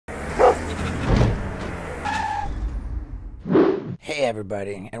Hey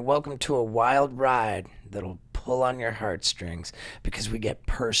everybody, and welcome to a wild ride that'll pull on your heartstrings because we get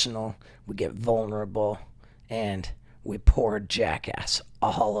personal, we get vulnerable, and we pour Jackass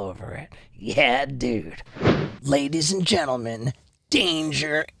all over it. Yeah, dude. Ladies and gentlemen,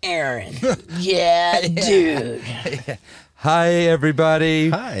 Danger Ehren. Yeah, dude. Hi, everybody.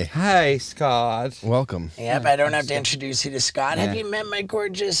 Hi. Hi, Scott. Welcome. Yep, I don't have to introduce you to Scott. Have you met my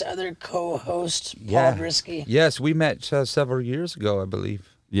gorgeous other co-host, Paul Brisky? Yes, we met several years ago, I believe.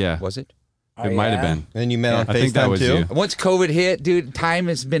 Yeah. Was it? It might have been. And you met on I think that FaceTime was too? you. Once COVID hit, dude, time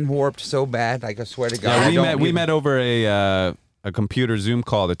has been warped so bad. Like, I swear to God. Yeah, we met over a computer Zoom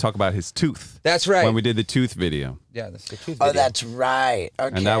call to talk about his tooth. That's right. When we did the tooth video. Yeah, that's the truth. Oh, that's right.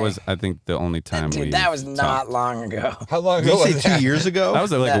 Okay. And that was, I think, the only time Dude, we that was not talked. long ago. How long Did ago you was say that? 2 years ago? That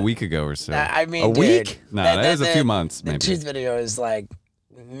was like That- a week ago or so. I mean, A dude, week? No, that was a few months, The maybe. tooth video is like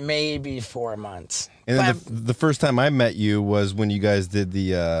maybe 4 months. And then But- the first time I met you was when you guys did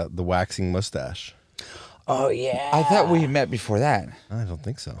the waxing mustache. oh yeah. I thought we met before that. I don't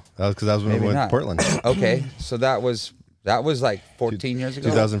think so. That was because I was when we Maybe went to not. Portland. Okay, so that was like 14 years ago?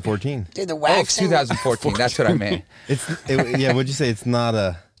 2014. Dude, the Oh, waxing. 2014. That's what I meant. Yeah, what'd you say? It's not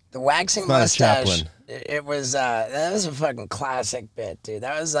a... The waxing not a mustache. Chaplin. It was that was a fucking classic bit, dude.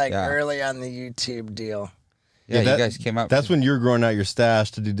 That was like Yeah. early on the YouTube deal. Yeah, that- you guys came up. That's when you were growing out your stash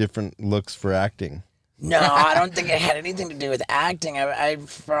to do different looks for acting. No, I don't think it had anything to do with acting. I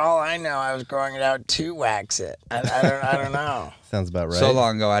for all I know, I was growing it out to wax it. I don't know. Sounds about right. so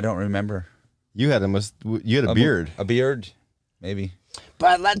long ago, I don't remember. You had a beard. A beard, maybe.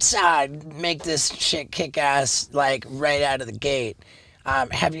 But let's make this shit kick ass like right out of the gate.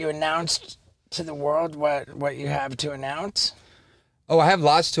 Have you announced to the world what you have to announce? Oh, I have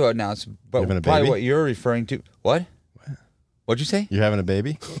lots to announce, but having a probably baby? what you're referring to. What? What'd you say? You're having a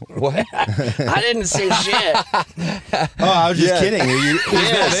baby? What? I didn't say shit. Oh, I was just kidding.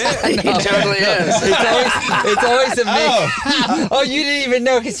 He totally is. It's always a mix. Oh, you didn't even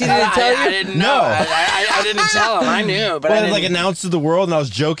know because he didn't tell you? I didn't know. No. I didn't tell him. I knew, but I Well, didn't. like announced to the world, and I was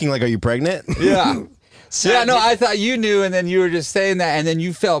joking, like, "Are you pregnant?" Yeah. So Yeah, no, I thought you knew, and then you were just saying that, and then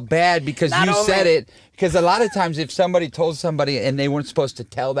you felt bad because Not you only- said it. Because a lot of times, if somebody told somebody and they weren't supposed to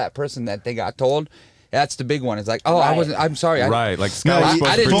tell that person that they got told, that's the big one. It's like, oh, I Right. wasn't. I'm sorry. Right, like No, Scott was I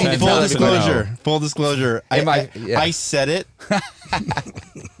supposed to didn't mean pretend to tell to disclosure. know. Full disclosure. Yeah. I said it,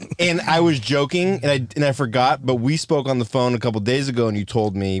 and I was joking, and I forgot. But we spoke on the phone a couple days ago, and you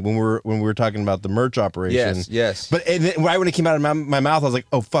told me when we were talking about the merch operation. Yes, yes. But and then right when it came out of my mouth, I was like,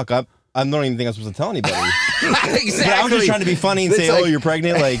 "Oh fuck up." I don't even think I'm supposed to tell anybody. Exactly. But I was just trying to be funny and It's say, like- "Oh, you're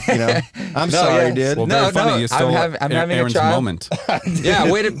pregnant." Like, you know, I'm No, sorry, yeah. dude. Well, No, very funny. no, You stole I'm having a Aaron's child. moment.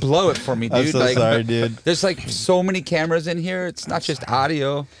 Yeah, way to blow it for me, dude. I'm so sorry, dude. There's like so many cameras in here. It's not just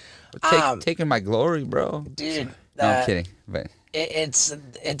audio. Taking my glory, bro. dude, No, I'm kidding. But it's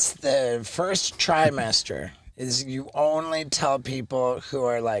the first trimester. Is you only tell people who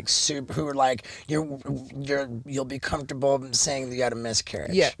are like you'll be comfortable saying you got a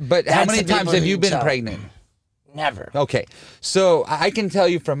miscarriage. yeah, but how That's many the people times have who you been tell. pregnant? Never. Okay, so I can tell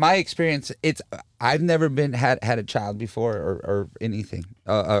you from my experience, I've never been had a child before or anything.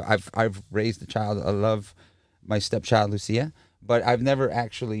 I've raised a child. I love my stepchild Lucia, but I've never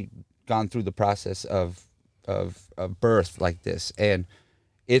actually gone through the process of birth like this, and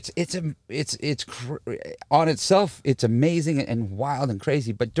on itself it's amazing and wild and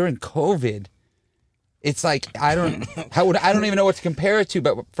crazy. But during COVID, it's like I don't even know what to compare it to.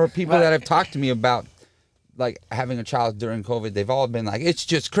 But for people that have talked to me about like having a child during COVID, they've all been like, it's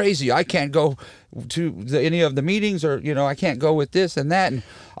just crazy. I can't go to any of the meetings, or I can't go with this and that, and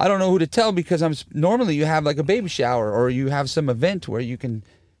I don't know who to tell because normally you have like a baby shower or you have some event where you can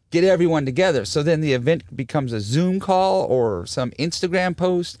get everyone together. So then the event becomes a Zoom call or some Instagram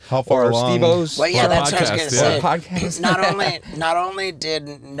post. How far or along? Steve-O's. Well, yeah, Or a that's what I was gonna podcast, say. yeah. Or a podcast. Not only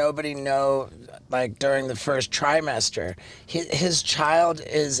did nobody know, like during the first trimester, his child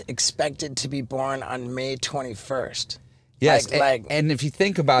is expected to be born on May 21st. Yes, like and if you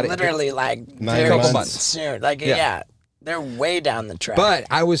think about literally like 9 very couple months. soon. Like Yeah. yeah, they're way down the track. But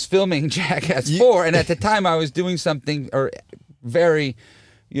I was filming Jackass 4, and at the time I was doing something very,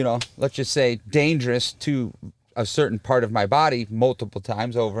 let's just say dangerous to a certain part of my body multiple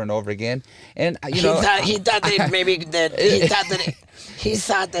times over and over again. And he thought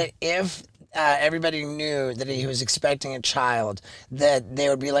that if everybody knew that he was expecting a child, that they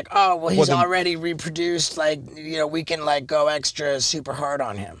would be like, oh, well, he's already reproduced. Like, we can like go extra super hard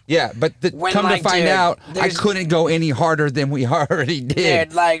on him. yeah, but When, come like, to find dude, out, I there's- couldn't go any harder than we already did.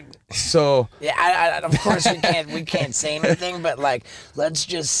 Dude, like, So yeah, I of course we can't say anything, but like, let's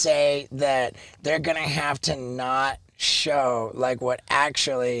just say that they're gonna have to not show like what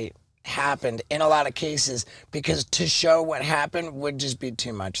actually happened in a lot of cases, because to show what happened would just be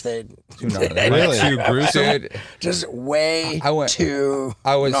too much. They Really? Too gruesome. Dude, just way I went- too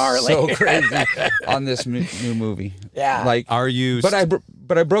I was gnarly. so crazy on this new movie. Yeah. Like, Are you? but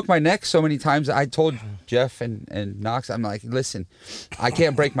I broke my neck so many times. I told Jeff and Knox, I'm like, listen, I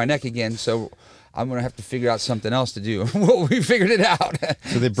can't break my neck again, so I'm gonna have to figure out something else to do. Well, we figured it out.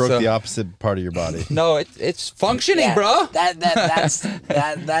 So they broke the opposite part of your body. No, it's functioning, Yeah, bro. that's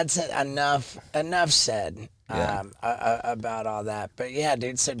enough said Yeah. about all that. But yeah,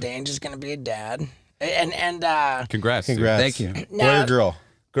 dude. So Danger's gonna be a dad, and Congrats. dude. Congrats. Thank you. Boy Now- or girl?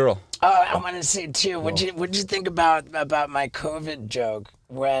 Girl. I want to say too. What'd you think about my COVID joke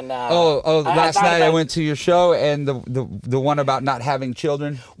when? Last thought night I about- went to your show and the one about not having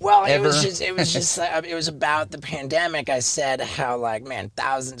children. Well, ever. it was just it was about the pandemic. I said how like, man,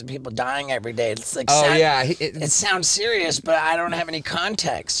 thousands of people dying every day. It's like it sounds serious, but I don't have any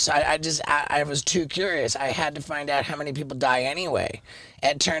context. So I was too curious. I had to find out how many people die anyway.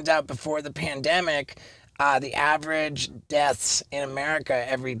 It turns out before the pandemic, the average deaths in America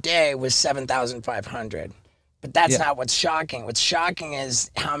every day was 7,500. But that's not what's shocking. What's shocking is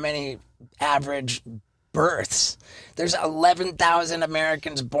how many average births. There's 11,000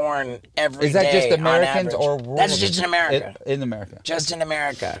 Americans born every day. Is that just on Americans average. or world? That's just in America. In America. Just in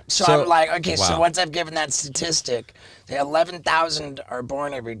America. So So- I'm like, okay, so Wow. once I've given that statistic, the 11,000 are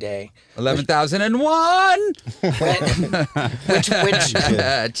born every day. 11,001.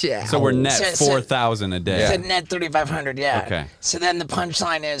 Which So we're net So- 4,000 a day. the net 3,500, yeah. Okay. So then the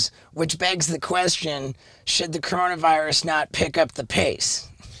punchline is, which begs the question, should the coronavirus not pick up the pace?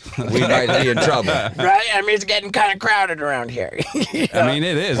 We might be in trouble. Right? I mean, it's getting kind of crowded around here. I mean,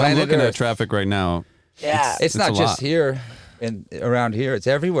 it is. I'm Planet looking at Earth. traffic right now. Yeah. It's not a just lot. here and around here. It's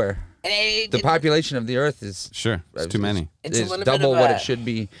everywhere. And The population of the Earth is Sure, it's too many. It's a is little bit double of what a- it should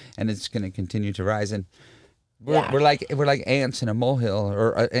be, and it's going to continue to rise. And we're, Yeah. we're like ants in a molehill,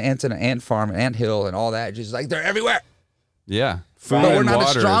 or ants in an ant farm, an ant hill, and all that. Just like they're everywhere. Yeah. Food But we're and not as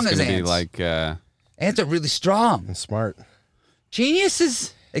water strong is as going to be ants. like, Ants are really strong, And smart.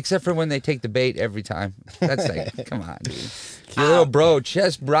 geniuses. Except for when they take the bait every time. That's like, come on, dude. Your little bro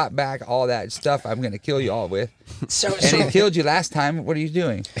just brought back all that stuff I'm going to kill you all with. so, And he killed you last time. What are you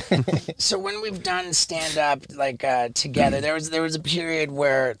doing? So when we've done stand up like together, there was a period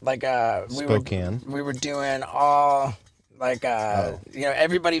where like Spokane. we were doing all like you know,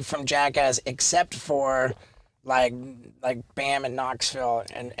 everybody from Jackass except for like Bam and Knoxville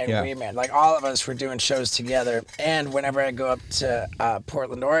and Yeah. Reman. Like all of us were doing shows together. And whenever I go up to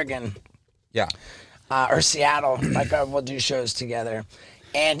Portland, Oregon, Yeah. or Seattle, like we'll do shows together.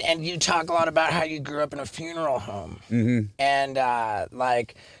 And you talk a lot about how you grew up in a funeral home, and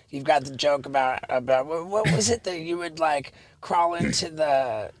like you've got the joke about what was it that you would like crawl into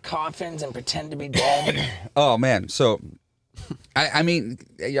the coffins and pretend to be dead? Oh, man. So, I mean,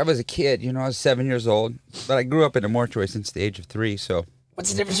 I was a kid, you know, I was 7 years old, but I grew up in a mortuary since the age of 3, so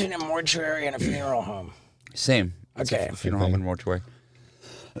What's the difference between a mortuary and a funeral home? same. It's Okay. a funeral home and mortuary.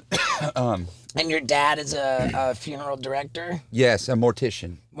 And your dad is a funeral director? Yes, a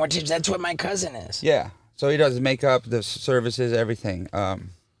mortician. Mortician, that's what my cousin is. Yeah. So he does makeup, the services, everything.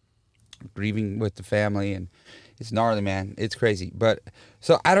 Grieving with the family, and it's gnarly, man. It's crazy. But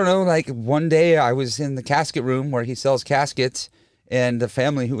so I don't know. Like one day I was in the casket room where he sells caskets, and the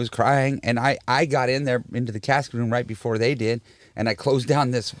family who was crying, and I got in there into the casket room right before they did, and I closed down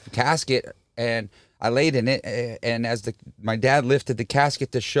this casket and I laid in it. And as my dad lifted the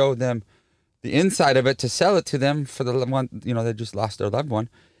casket to show them the inside of it to sell it to them for the one, you know, they just lost their loved one.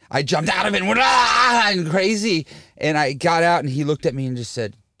 I jumped out of it and went, ah, and crazy. And I got out and he looked at me and just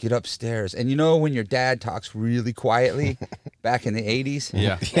said, get upstairs. And you know, when your dad talks really quietly back in the 80s,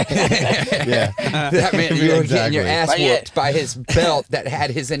 yeah. Yeah. that meant you were getting your Exactly. ass But yeah. whooped by his belt that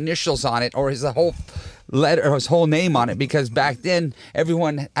had his initials on it or his whole letter or his whole name on it, because back then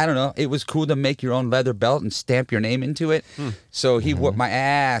everyone, I don't know, it was cool to make your own leather belt and stamp your name into it. So he whooped my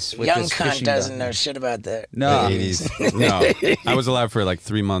ass with Young this cunt fishing doesn't belt. know shit about that. No, The 80s. No, I was alive for like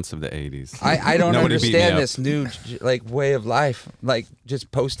 3 months of the 80s. I don't Nobody beat me understand up. this new like way of life, like just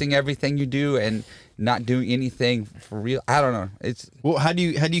posting everything you do and not doing anything for real. I don't know. It's Well, how do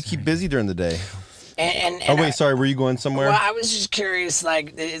you keep busy during the day? And Oh wait, sorry. Were you going somewhere? Well, I was just curious,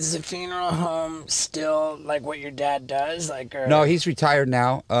 like, is the funeral home still like what your dad does? Like, or, no, he's retired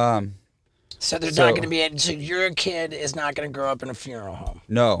now. so they're so- not going to be. So your kid is not going to grow up in a funeral home.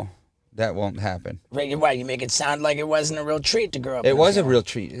 No, that won't happen. Right, why you make it sound like it wasn't a real treat to grow up. It in was a family. real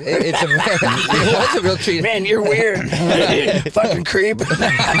treat. It was a real treat. Man, you're weird. Fucking creep.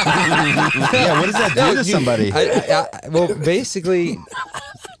 Yeah, what does that do to somebody? Well, basically,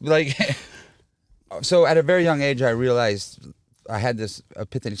 like, so at a very young age, I realized I had this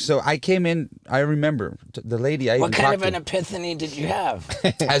epiphany. So I came in, I remember the lady I What even kind of talked an epiphany did you have?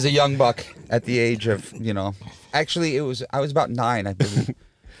 to as a young buck at the age of, actually I was about 9, I believe.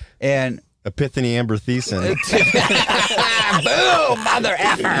 And Epiphany Amber Thiessen. boom, mother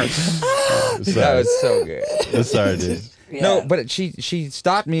effer. That was so good. Sorry, dude. Yeah. No, but she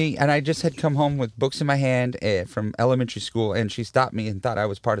stopped me, and I just had come home with books in my hand from elementary school, and she stopped me and thought I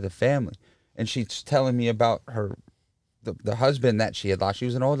was part of the family. And she's telling me about the husband that she had lost. She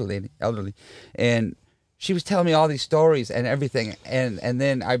was an elderly, and she was telling me all these stories and everything. And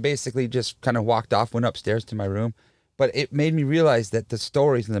then I basically just kind of walked off, went upstairs to my room. But it made me realize that the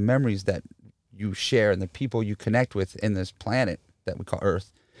stories and the memories that you share and the people you connect with in this planet that we call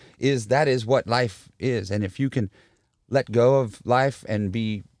Earth that is what life is. And if you can let go of life and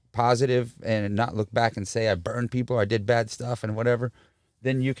be positive and not look back and say I burned people or I did bad stuff and whatever,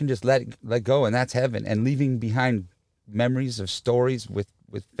 then you can just let go, and that's heaven. And leaving behind memories of stories with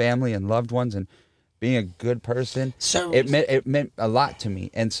family and loved ones and being a good person, So- it meant a lot to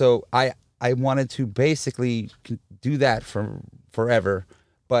me. And so I wanted to basically do that for forever,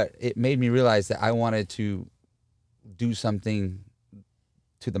 but it made me realize that I wanted to do something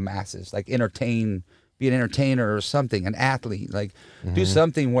to the masses, like be an entertainer or something, an athlete, like do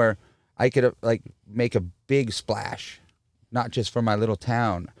something where I could like make a big splash, not just for my little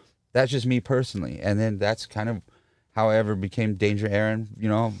town. That's just me personally. And then that's kind of how I ever became Danger Ehren,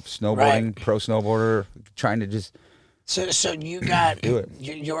 snowboarding, Right. pro snowboarder, trying to just So you got Do it.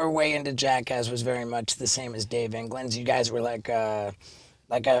 your way into Jackass was very much the same as Dave England's. You guys were like a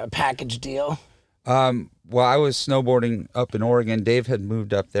package deal. Well, I was snowboarding up in Oregon. Dave had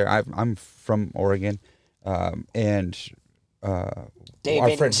moved up there. I'm from Oregon, and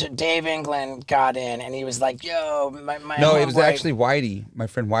Dave England got in, and he was like, "Yo, my no, it was homeboy-" actually Whitey, my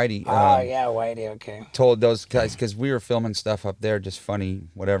friend Whitey. Oh yeah, Whitey. Okay. Told those guys because we were filming stuff up there, just funny,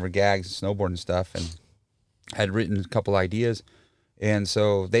 whatever gags, snowboarding stuff, and had written a couple ideas, and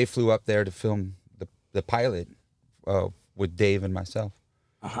so they flew up there to film the pilot with Dave and myself.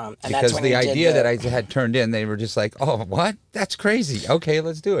 And Because that's when the he did idea that I had turned in, they were just like, "Oh, what? That's crazy. Okay,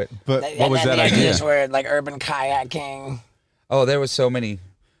 let's do it." But what was that the idea? ideas were like urban kayaking. Oh, there was so many: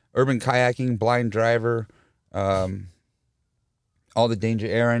 urban kayaking, blind driver, all the Danger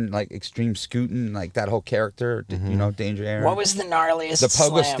Ehren, like extreme scooting, like that whole character, Danger Ehren. What was the gnarliest? the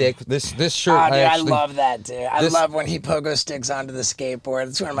pogo slam? stick? This shirt, Oh, dude, I actually, love that, dude. I this- love when he pogo sticks onto the skateboard.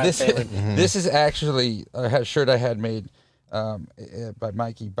 It's one of my this favorite. this is actually a shirt I had made by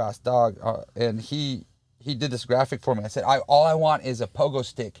Mikey Boss Dog, and he did this graphic for me. I said, all I want is a pogo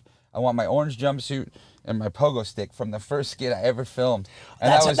stick. I want my orange jumpsuit and my pogo stick from the first skit I ever filmed.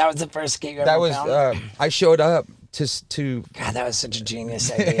 And That was the first skate you ever that was filmed? I showed up to God, that was such a genius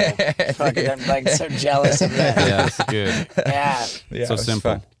idea. Fucking, I'm like so jealous of that. Yeah, it's good. Yeah. yeah, So it was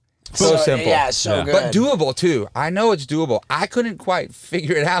simple. fun. So simple. Yeah, so Yeah. good. But doable too. I know it's doable. I couldn't quite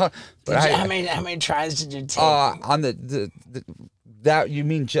figure it out, but How many tries did you take? on the that you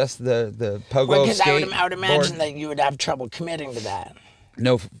mean just the pogo Because I would skateboard? imagine that you would have trouble committing to that.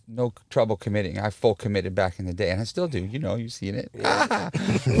 No trouble committing. I full committed back in the day, and I still do. You've seen it.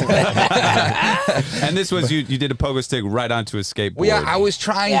 And this was you did a pogo stick right onto a skateboard. Well, yeah, I was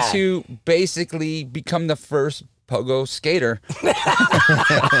trying Yeah. to basically become the first pogo skater,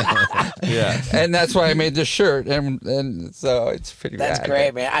 Yeah. and that's why I made this shirt, and so it's pretty That's bad.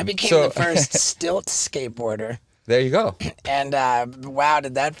 great, man. I became So- the first stilt skateboarder, There you go. and wow,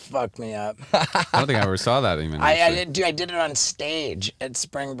 did that fuck me up. I don't think I ever saw that even. I actually. did it on stage at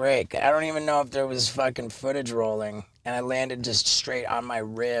spring break. I don't even know if there was fucking footage rolling, and I landed just straight on my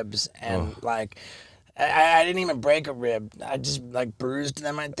ribs, and like I didn't even break a rib. I just like bruised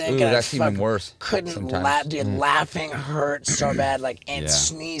them, I think. Ooh, and that's I even fucking worse Couldn't sometimes. laugh, dude. Laughing hurt so bad, like, and Yeah.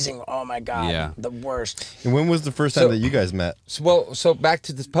 sneezing. Oh my god, Yeah. the worst. And when was the first time that you guys met? So back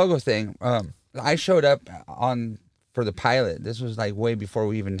to this pogo thing. I showed up for the pilot. This was like way before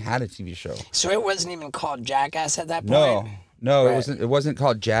we even had a TV show. So it wasn't even called Jackass at that point. No, Right. It wasn't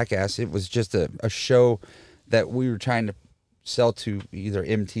called Jackass. It was just a show that we were trying to sell to either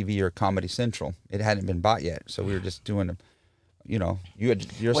MTV or Comedy Central. It hadn't been bought yet, so we were just doing you had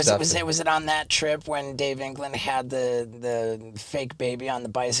your stuff. Was it on that trip when Dave England had the fake baby on the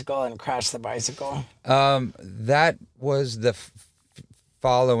bicycle and crashed the bicycle? That was the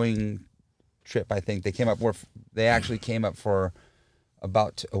following trip. I think they actually came up for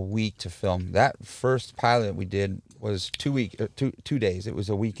about a week to film. That first pilot we did was 2 days. It was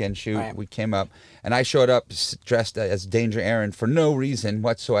a weekend shoot. Right. We came up, and I showed up dressed as Danger Ehren for no reason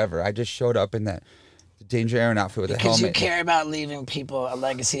whatsoever. I just showed up in that Danger Ehren outfit with a Because helmet. you care about leaving people a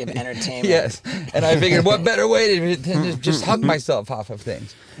legacy of entertainment. Yes, and I figured, what better way to just hug myself off of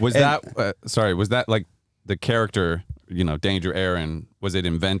things. Was that was that like the character, you know, Danger Ehren, was it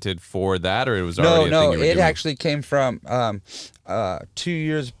invented for that, or it was already a thing you were it doing? actually came from 2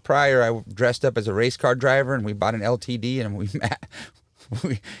 years prior. I dressed up as a race car driver, and we bought an LTD, and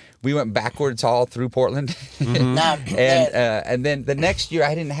we went backwards all through Portland. Now, And then the next year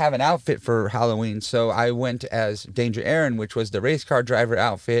I didn't have an outfit for Halloween, so I went as Danger Ehren, which was the race car driver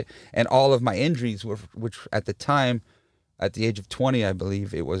outfit, and all of my injuries were, which at the time, at the age of 20, I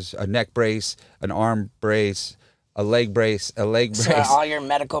believe, it was a neck brace, an arm brace, a leg brace, so all your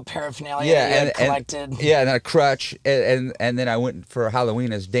medical paraphernalia yeah, you had and collected. yeah, and a crutch, and then I went for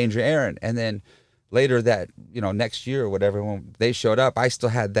Halloween as Danger Ehren, and then later that, next year or whatever, when they showed up, I still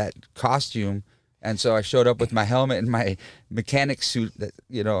had that costume, and so I showed up with my helmet and my mechanic suit that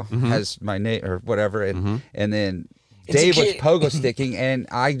has my name or whatever, and then Dave was pogo sticking, and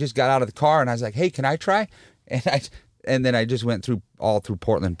I just got out of the car and I was like, "Hey, can I try?" And then I just went all through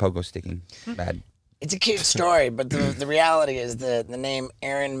Portland pogo sticking. Bad. It's a cute story, but the reality is that the name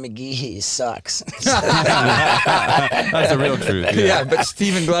Ehren McGehee sucks. That's the real truth. Yeah. Yeah, but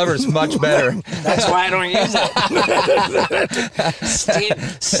Stephen Glover's much better. That's why I don't use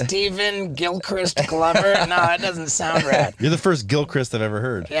it. Stephen Gilchrist Glover? No, that doesn't sound right. You're the first Gilchrist I've ever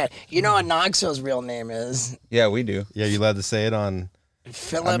heard. Yeah, you know what Knoxville's real name is? Yeah, we do. Yeah, you allowed to say it on.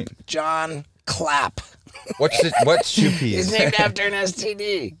 Philip John Clapp. What's shoe He's peas? named after an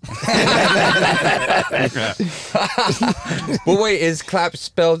STD. Well, wait, is Clapp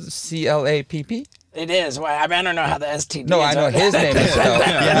spelled CLAPP? It is. Well, I don't know how the STD No, is. I know his name is spelled.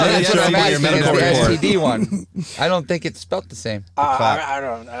 That's what I'm asking, is medical the report. STD one. I don't think it's spelled the same. I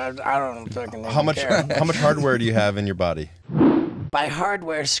don't fucking How much care. how much hardware do you have in your body? By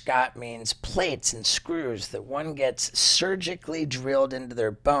hardware, Scott means plates and screws that one gets surgically drilled into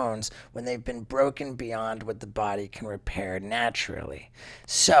their bones when they've been broken beyond what the body can repair naturally.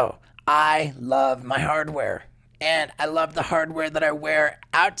 So, I love my hardware. And I love the hardware that I wear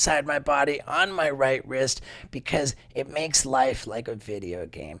outside my body on my right wrist because it makes life like a video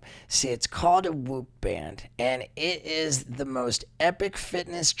game. See, it's called a Whoop Band, and it is the most epic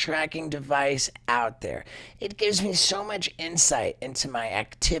fitness tracking device out there. It gives me so much insight into my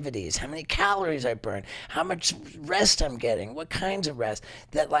activities, how many calories I burn, how much rest I'm getting, what kinds of rest,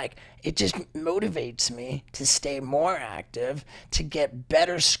 that it just motivates me to stay more active, to get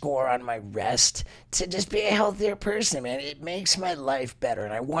better score on my rest, to just be a healthier person, man. It makes my life better,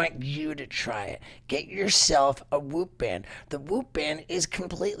 and I want you to try it. Get yourself a Whoop Band. The Whoop Band is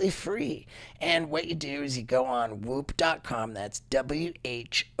completely free, and what you do is you go on whoop.com, that's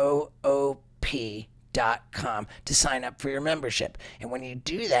WHOOP.com, to sign up for your membership. And when you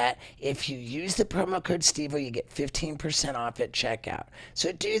do that, if you use the promo code STEVO, you get 15% off at checkout.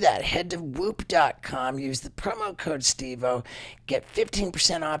 So do that. Head to whoop.com, use the promo code STEVO, get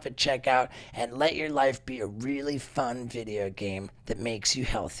 15% off at checkout, and let your life be a really fun video game that makes you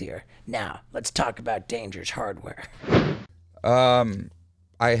healthier. Now, let's talk about Danger's hardware.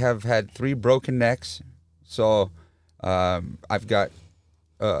 I have had 3 broken necks, so I've got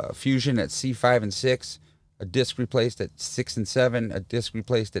fusion at C5 and 6, a disc replaced at 6 and 7, a disc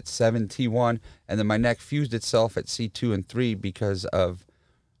replaced at 7 T1, and then my neck fused itself at C2 and 3 because of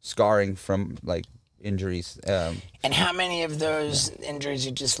scarring from injuries. And how many of those injuries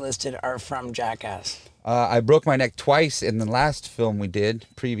you just listed are from Jackass? I broke my neck twice in the last film we did,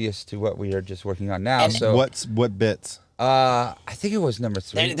 previous to what we are just working on now. And so What bits? I think it was number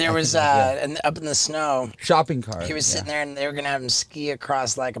 3. There was up in the snow. Shopping cart. He was sitting there, and they were gonna have him ski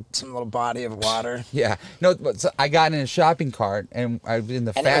across some little body of water. Yeah. No, but so I got in a shopping cart, and I was in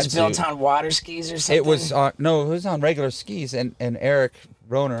the And fat it was built suit. on water skis or something. It was on it was on regular skis, and Eric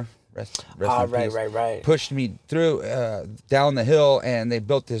Roner, rest in peace, right. pushed me through down the hill, and they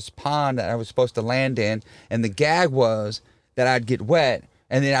built this pond that I was supposed to land in, and the gag was that I'd get wet,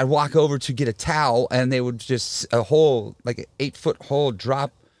 and then I'd walk over to get a towel, and they would just a hole, like an 8-foot hole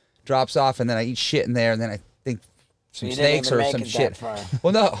drops off, and then I eat shit in there, and then I think some You didn't snakes even or make some it that shit. far.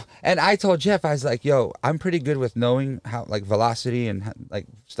 Well, no, and I told Jeff, I was like, "Yo, I'm pretty good with knowing how velocity and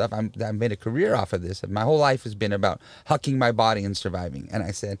stuff. I made a career off of this, and my whole life has been about hucking my body and surviving." And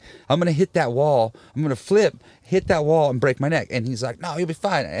I said, "I'm gonna hit that wall. I'm gonna flip, hit that wall, and break my neck." And he's like, "No, you'll be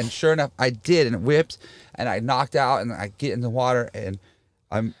fine." And sure enough, I did, and it whipped, and I knocked out, and I get in the water, and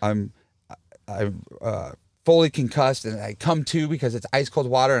I'm fully concussed, and I come to because it's ice cold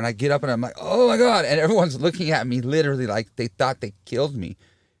water, and I get up and I'm like, oh my God. And everyone's looking at me literally like they thought they killed me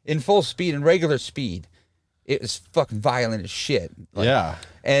in full speed and regular speed. It was fucking violent as shit. Like, yeah.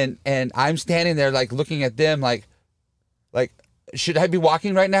 And I'm standing there like looking at them like, should I be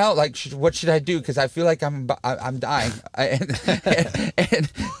walking right now? Like, what should I do? Because I feel like I'm dying.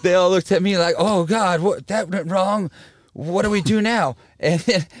 And they all looked at me like, oh God, what, that went wrong. What do we do now? And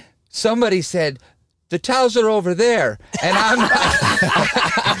then somebody said, the towels are over there. And I'm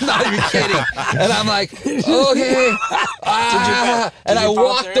not even kidding. And I'm like, okay. And I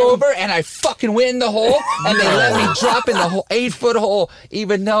walked over and I fucking went in the hole, and they let me drop in the whole 8-foot hole,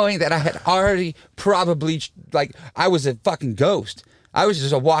 even knowing that I had already probably, like, I was a fucking ghost. I was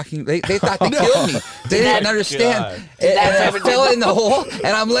just a walking, they thought they killed me. They didn't understand. And I fell in the hole,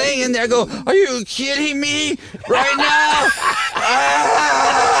 and I'm laying in there go, are you kidding me right now?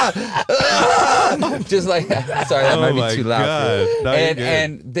 Just like that. Sorry, that might be too loud. No,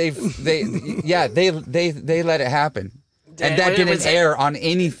 and they let it happen. And that didn't air on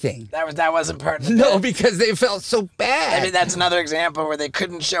anything. That wasn't part of the No, bit. because they felt so bad. I mean, that's another example where they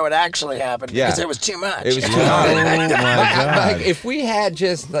couldn't show it actually happened because it was too much. It was too much. Oh my God. Like, if we had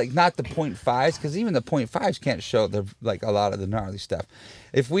just like not the 0.5s, because even the 0.5s can't show the like a lot of the gnarly stuff.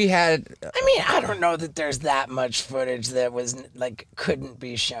 If we had, I mean, I don't know that there's that much footage that was like couldn't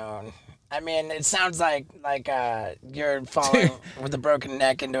be shown. I mean, it sounds like you're falling with a broken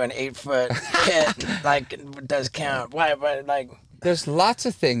neck into an 8-foot pit. Like, it does count. Why? But like, there's lots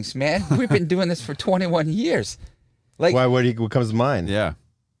of things, man. We've been doing this for 21 years. Like, Why? What comes to mind? Yeah.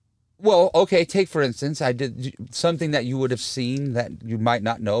 well, okay, take for instance, I did something that you would have seen that you might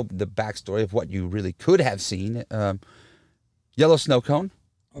not know the backstory of what you really could have seen. Yellow snow cone.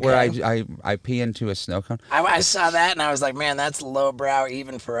 Where I pee into a snow cone. I saw that and I was like, man, that's lowbrow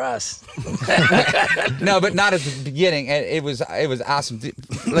even for us. No, but not at the beginning. And it was awesome.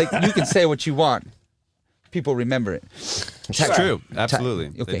 Like, you can say what you want. People remember it. It's true.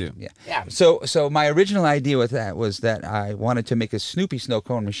 Absolutely. Okay. They do. Yeah. So my original idea with that was that I wanted to make a Snoopy snow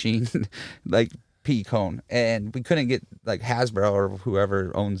cone machine, like pea cone, and we couldn't get like Hasbro or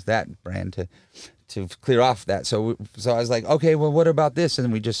whoever owns that brand to clear off that. So I was like, okay, well, what about this?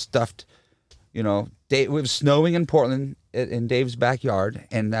 And we just stuffed, it was snowing in Portland in Dave's backyard,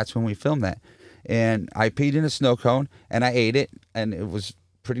 and that's when we filmed that. And I peed in a snow cone, and I ate it, and it was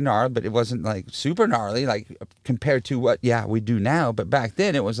pretty gnarly, but it wasn't like super gnarly, like compared to what, we do now. But back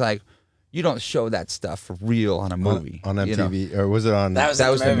then, it was like, you don't show that stuff for real on a movie. On MTV, or was it on? That was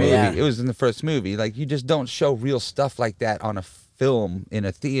the movie. Yeah. It was in the first movie. Like, you just don't show real stuff like that on a film in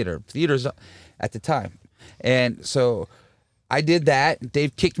a theater. Theaters at the time. And so I did that.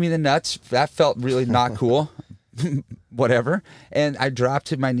 Dave kicked me in the nuts. That felt really not cool. Whatever. And I dropped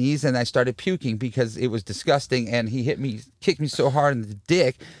to my knees and I started puking because it was disgusting. And he kicked me so hard in the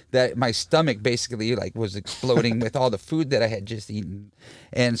dick that my stomach basically like was exploding with all the food that I had just eaten.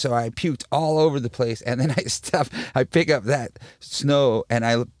 And so I puked all over the place. And then I pick up that snow and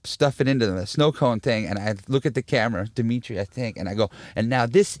I stuff it into the snow cone thing. And I look at the camera, Dimitri, I think, and I go, and now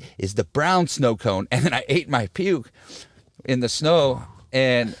this is the brown snow cone. And then I ate my puke in the snow,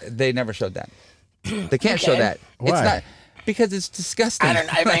 and they never showed that. They can't show that. Why? It's not because it's disgusting.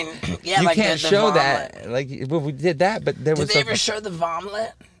 I mean, yeah, you like can't the show vomit. that. Like, well, we did that, but there Did was. they ever show the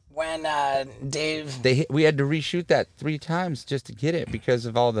vomit when Dave? We had to reshoot that 3 times just to get it because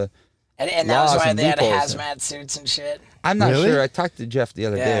of all the. And that was laws why and they had loopholes. hazmat suits and shit. I'm not Really? sure. I talked to Jeff the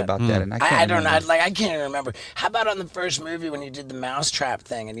other day Yeah. about that, and I can't. I don't know. remember. I can't even remember. How about on the first movie when you did the mousetrap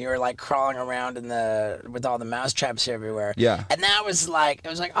thing and you were like crawling around with all the mousetraps everywhere? Yeah. And that was like, it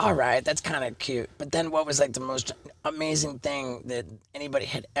was like, all right, that's kind of cute. But then what was like the most amazing thing that anybody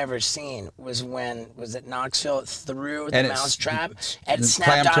had ever seen was when was it Knoxville threw the And mousetrap and snapped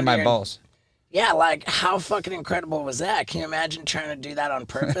clamped to onto my your- balls. Yeah, like how fucking incredible was that? Can you imagine trying to do that on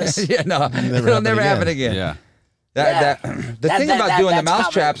purpose? Yeah, no, it'll never happen again. Yeah. The thing about doing the that's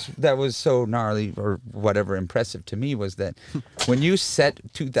mousetraps that was so gnarly or whatever impressive to me was that when you set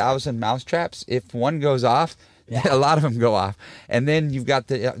 2,000 mousetraps, if one goes off, a lot of them go off, and then you've got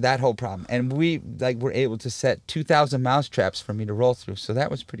that whole problem. And we were able to set 2,000 mousetraps for me to roll through, so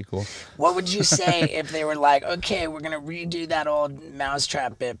that was pretty cool. What would you say if they were like, okay, we're gonna redo that old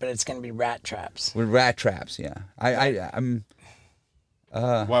mousetrap bit, but it's gonna be rat traps? With rat traps, yeah. I'm.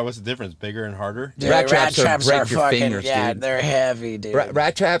 Why? What's the difference? Bigger and harder? Dude, Rat traps are break your fucking, fingers, yeah, dude. they're heavy, dude.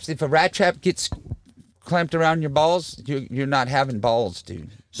 Rat traps. If a rat trap gets clamped around your balls, you're not having balls, dude.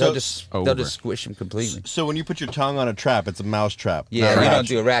 They'll Over. just squish them completely. So when you put your tongue on a trap, it's a mouse trap. Yeah, not a you rat don't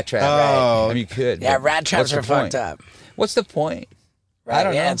do a rat trap. Oh. Right? I mean, you could. Yeah, but rat traps what's the are fucked point? up. What's the point? Right. I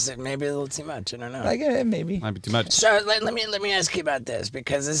don't know. It's maybe a little too much. I don't know. Like maybe. Might be too much. So let me ask you about this,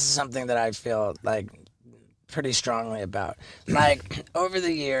 because this is something that I feel like pretty strongly about. Like over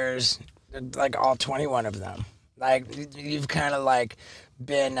the years, like all 21 of them, like you've kind of like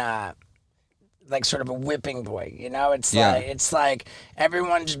been like sort of a whipping boy, you know? It's like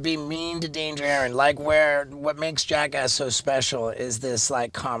everyone just be mean to Danger Ehren. Like what makes Jackass so special is this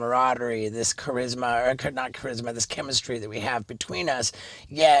like camaraderie, this charisma, or not charisma, this chemistry that we have between us.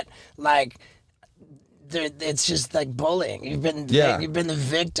 Yet like it's just like bullying. You've been the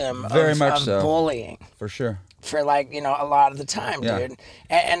victim Very of much so. bullying For sure. for like, a lot of the time, Yeah. dude.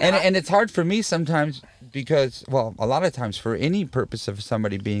 And it's hard for me sometimes because, well, a lot of times for any purpose of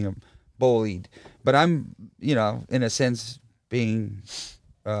somebody being bullied, but I'm, in a sense being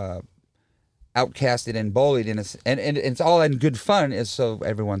outcasted and bullied and it's all in good fun, as so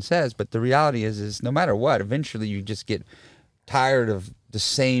everyone says. But the reality is no matter what, eventually you just get tired of the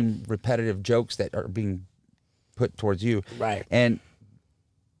same repetitive jokes that are being put towards you. Right. And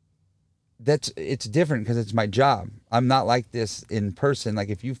it's different because it's my job. I'm not like this in person. Like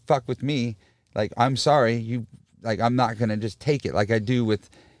if you fuck with me, like I'm sorry, I'm not gonna just take it like I do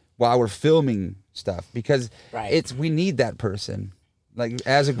while we're filming stuff, because we need that person. Like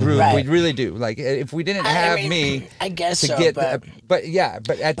as a group, we really do. Like if we didn't have me, I guess to so, get, but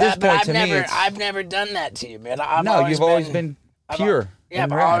at this point I've never done that to you, man. You've always been pure. Yeah,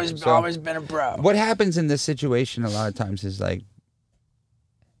 but always been a bro. What happens in this situation a lot of times is like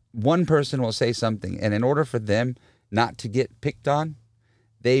one person will say something, and in order for them not to get picked on,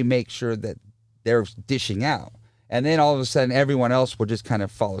 they make sure that they're dishing out. And then all of a sudden, everyone else will just kind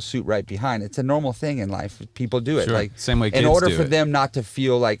of follow suit right behind. It's a normal thing in life. People do it. Sure. Like Same way in kids order do for it. them not to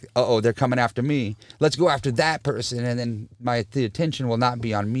feel like, they're coming after me. Let's go after that person, and then the attention will not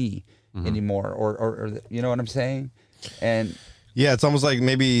be on me anymore. Or you know what I'm saying? And yeah, it's almost like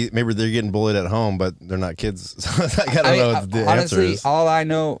maybe they're getting bullied at home, but they're not kids. So I don't know what the answer honestly, is. all I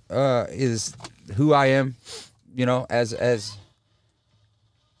know is who I am. As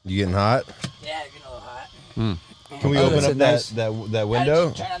You getting hot? Yeah, you're getting a little hot. Can we open up that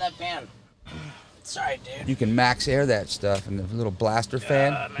window? Turn on that fan. Sorry, dude. you can max air that stuff, and the little blaster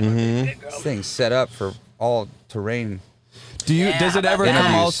fan. This thing's set up for all terrain. Does it ever come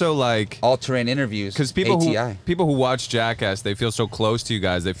Interviews. also like All terrain interviews. because people who watch Jackass, they feel so close to you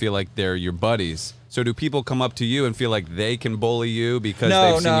guys, they feel like they're your buddies. So do people come up to you and feel like they can bully you because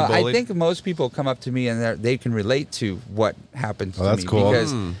they've seen you bullied? I think most people come up to me and they can relate to what happened to that's me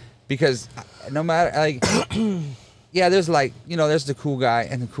cool. because no matter like yeah, there's like there's the cool guy,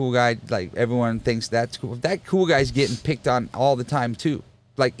 and the cool guy, like everyone thinks that's cool. That cool guy's getting picked on all the time too.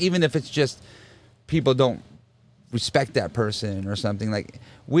 Like even if it's just people don't respect that person or something, like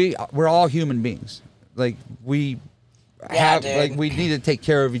we're all human beings. Like we have like we need to take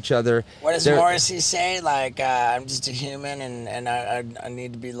care of each other. What does Morrissey say? Like I'm just a human and I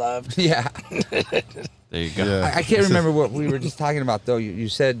need to be loved. Yeah. There you go. Yeah. I can't remember what we were just talking about though. You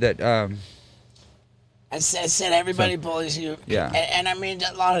said that I said everybody bullies you. Yeah. And I mean,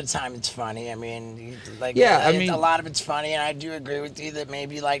 a lot of the time it's funny. I mean, like, a a lot of it's funny, and I do agree with you that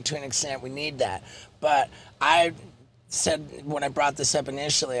maybe, like, to an extent, we need that. But I said when I brought this up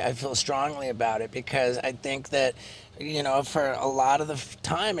initially, I feel strongly about it because I think that, for a lot of the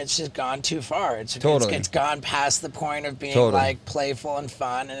time, it's just gone too far. It's gone past the point of being, like, playful and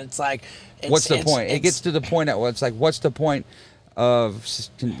fun, and it's like... what's the point? It gets to the point at it's like, what's the point of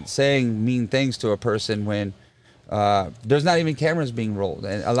saying mean things to a person when there's not even cameras being rolled?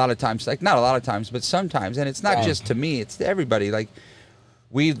 And a lot of times, like not a lot of times, but sometimes, and it's not just to me, it's to everybody. Like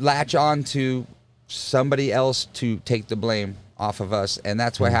we latch on to somebody else to take the blame off of us, and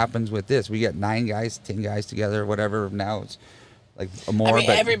that's what happens with this. We get 9 guys, 10 guys together, whatever. Now it's like more. I mean,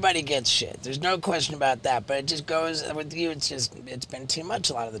 but everybody gets shit. There's no question about that. But it just goes with you. It's been too much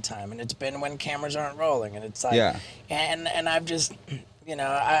a lot of the time, and it's been when cameras aren't rolling, and it's like, and I've just,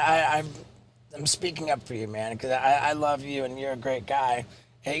 I'm speaking up for you, man, because I love you, and you're a great guy,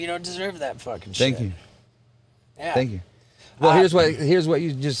 and you don't deserve that fucking shit. Thank you. Yeah. Thank you. Well, here's what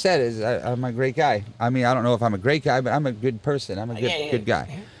you just said is I'm a great guy. I mean, I don't know if I'm a great guy, but I'm a good person. I'm a good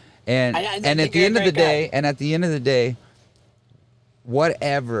guy. And at the end of the day,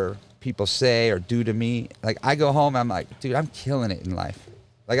 whatever people say or do to me, like I go home, I'm like, dude, I'm killing it in life.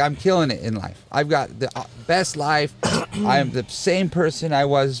 Like I'm killing it in life. I've got the best life. I am the same person I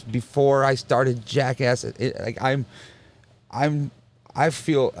was before I started Jackass. I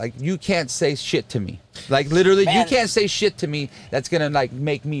feel like you can't say shit to me. Like literally, you can't say shit to me that's gonna like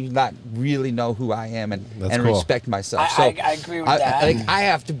make me not really know who I am and cool. respect myself. I agree with that. Like I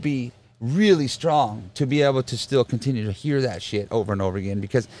have to be really strong to be able to still continue to hear that shit over and over again,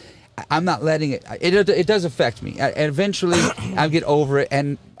 because I'm not letting it. It does affect me. And eventually, I get over it,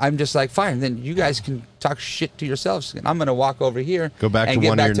 and I'm just like, fine. Then you guys can talk shit to yourselves. And I'm gonna walk over here. Go back and to get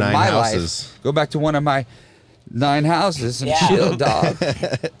one of back your to 9 my houses. life. Go back to one of my 9 houses and Yeah. chill, dog.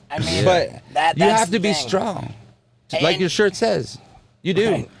 I mean, But you that's have the to be thing. strong, like And- your shirt says. You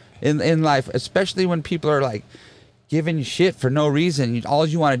do Right. in life, especially when people are like giving you shit for no reason. All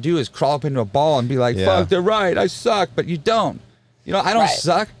you want to do is crawl up into a ball and be like, Yeah. "Fuck, they're right. I suck," but you don't. You know, I don't Right.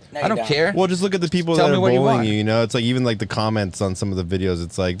 suck. No, I you don't don't. care. Well, just look at the people Tell that me are what you bullying want. you. You know, it's like even like the comments on some of the videos.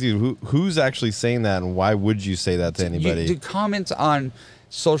 It's like, dude, who's actually saying that, and why would you say that to anybody? The comments on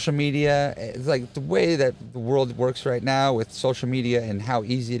social media, it's like the way that the world works right now with social media and how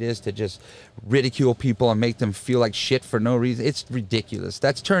easy it is to just ridicule people and make them feel like shit for no reason. It's ridiculous.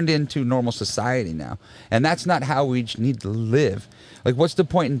 That's turned into normal society now. And that's not how we need to live. Like, what's the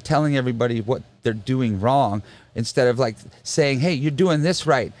point in telling everybody what they're doing wrong instead of like saying, hey, you're doing this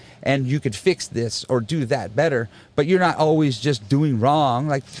right and you could fix this or do that better, but you're not always just doing wrong.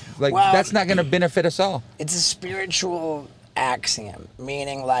 Like Well, that's not going to benefit us all. It's a spiritual axiom,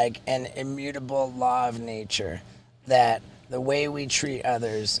 meaning like an immutable law of nature, that the way we treat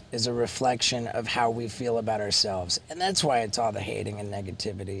others is a reflection of how we feel about ourselves. And that's why it's all the hating and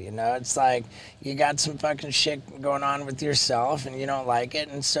negativity. You know, it's like you got some fucking shit going on with yourself and you don't like it,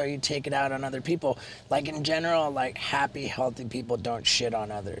 and so you take it out on other people. Like in general, like happy, healthy people don't shit on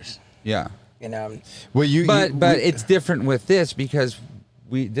others. Yeah. You know, Well, But it's different with this because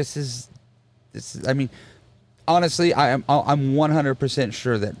this is I mean, honestly, I'm 100%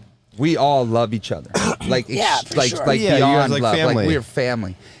 sure that we all love each other. Like Yeah, for like sure. like Yeah, you guys beyond like love. family. Like we're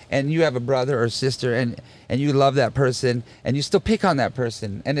family. And you have a brother or sister and you love that person and you still pick on that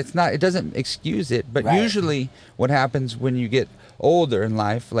person, and it doesn't excuse it, but Right. usually what happens when you get older in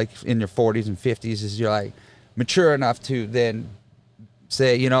life, like in your 40s and 50s, is you're like mature enough to then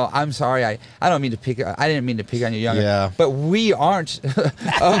say, you know, I'm sorry, I didn't mean to pick on you younger. Yeah. But we aren't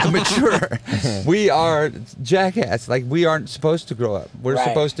mature. We are jackass. Like, we aren't supposed to grow up. We're Right.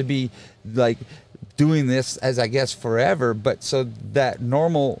 supposed to be like doing this as I guess forever, but so that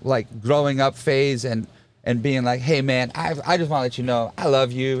normal like growing up phase and being like, hey man, I just want to let you know I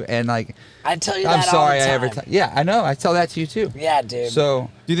love you, and like I tell you I'm that sorry all the I ever time. yeah, I know. I tell that to you too. Yeah, dude. So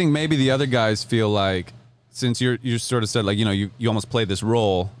Do you think maybe the other guys feel like, since you sort of said like, you know, you almost play this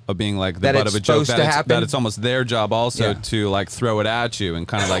role of being like the That butt it's of a joke, supposed to happen? that it's almost their job also Yeah. to like throw it at you and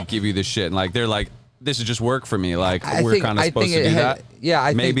kind of like give you the shit, and like they're like, this is just work for me, like we're kind of supposed to do that. Yeah,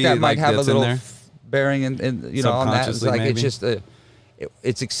 I Maybe, think that might like, have a that's in little there? bearing in you know on that. It's Subconsciously, like maybe? it's just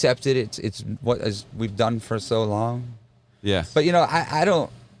it's accepted. It's what as we've done for so long. Yeah, But you know, I don't.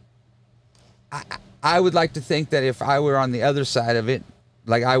 I would like to think that if I were on the other side of it,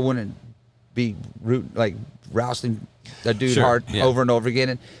 like I wouldn't be rousting a dude Sure, hard yeah. over and over again,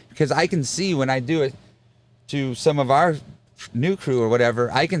 and because I can see when I do it to some of our new crew or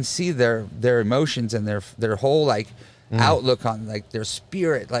whatever, I can see their emotions and their whole like outlook on like their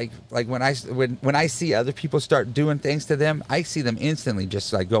spirit. Like when I see other people start doing things to them, I see them instantly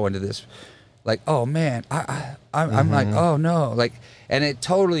just like go into this, like, oh man, I'm like, oh no, like, and it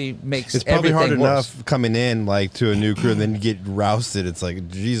totally makes it's probably hard everything worse. enough coming in like to a new crew and then you get rousted. It's like,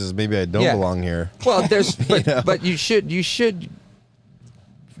 Jesus, maybe I don't Yeah. belong here. Well, there's but, know? but you should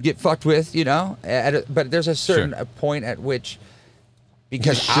get fucked with, you know. But there's a certain point at which,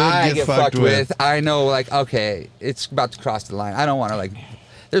 because should I get get fucked fucked with. with, I know like, okay, it's about to cross the line. I don't want to like.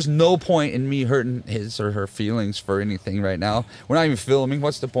 There's no point in me hurting his or her feelings for anything right now. We're not even filming.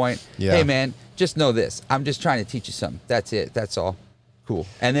 What's the point? Yeah. Hey man, just know this. I'm just trying to teach you something. That's it. That's all. Cool.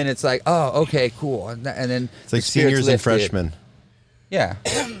 And then it's like, oh, okay, cool. And then It's like the spirit's seniors and lifted. freshmen. Yeah.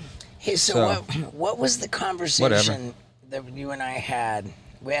 Hey, so, So- what was the conversation that you and I had?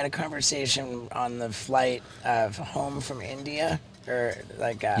 We had a conversation on the flight home from India, or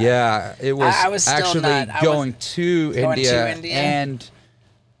like Yeah, it was, I was still actually not- I going, was- to, going India, to India? and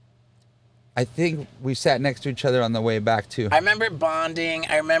I think we sat next to each other on the way back too. I remember bonding.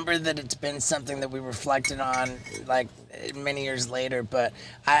 I remember that it's been something that we reflected on like many years later, but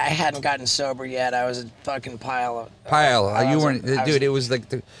I hadn't gotten sober yet. I was a fucking pile. You weren't, dude. It was like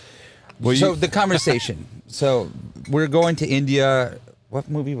the. Well, so you- the conversation. So we're going to India. What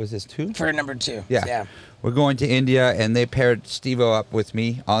movie was this? 2? for number 2. Yeah. We're going to India, and they paired Steve-O up with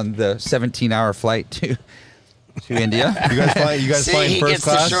me on the 17-hour flight to India. You guys See, flying he first gets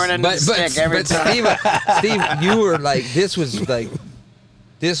the class? short end of the stick every time. Steve, you were like, this was like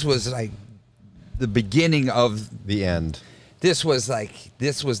the beginning of The end. this was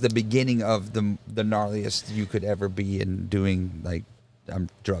the beginning of the gnarliest you could ever be in doing like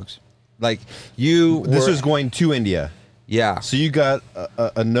drugs. Like you. This were, was going to India. Yeah. So you got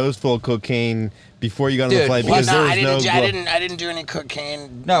a nose full of cocaine before you got on the Dude, flight Well, because no, there was I no. didn't do any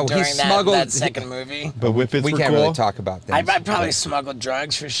cocaine No, he during smuggled- that second movie. But whippets we were can't cool. really talk about I things. probably smuggled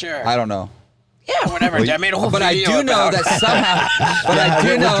drugs for sure. I don't know. Yeah, whatever. I made a whole But I video do know about that somehow. But I do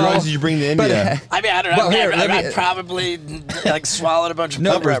What know. drugs did you bring to India? I mean, I don't know. Well, here, I probably like swallowed a bunch of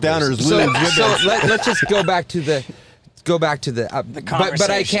No, pepper downers, peppers. lubes, So let's just go back to the. But I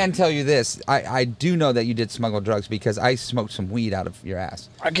conversation. can tell you this. I do know that you did smuggle drugs because I smoked some weed out of your ass.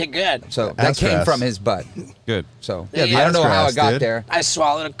 Okay, good. So that Ass came grass. from his butt. Good. So Yeah, I don't know how ass it got grass, dude. there. I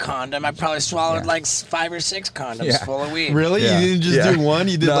swallowed a condom. I probably swallowed Yeah. like 5 or 6 condoms Yeah. full of weed. Really? Yeah. You didn't just Yeah. do one?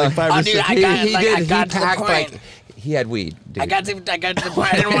 You did No. like 5 Oh, or dude, 6? I got- like, I he got to the packed point. like he had weed. Dude. I got to the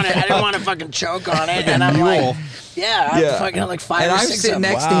point. I didn't want to fucking choke on it, and I'm like, yeah, I fucking had like 5 and or I'm 6 sitting of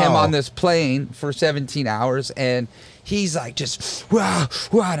them. next to him Wow. on this plane for 17 hours, and he's like, just wow,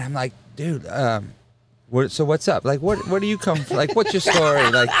 wow. And I'm like, dude, so what's up? Like, where do you come from? Like, what's your story?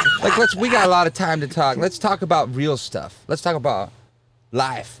 Like, we got a lot of time to talk. Let's talk about real stuff. Let's talk about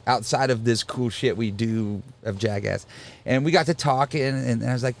life outside of this cool shit we do of Jackass. And we got to talking, and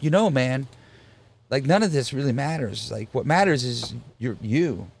I was like, man, like none of this really matters. Like, what matters is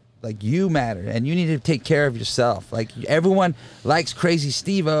you. Like, you matter, and you need to take care of yourself. Like, everyone likes Crazy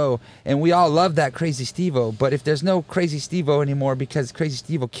Steve-O, and we all love that Crazy Steve-O, but if there's no Crazy Steve-O anymore because Crazy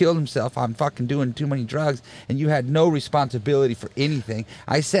Steve-O killed himself on fucking doing too many drugs, and you had no responsibility for anything,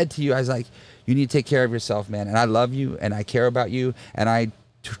 I said to you, I was like, you need to take care of yourself, man, and I love you, and I care about you, and I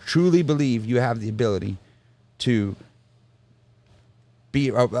truly believe you have the ability to be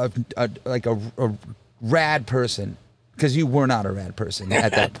like a rad person. Because you were not a rad person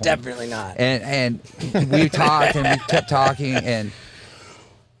at that point. Definitely not. And we talked and we kept talking and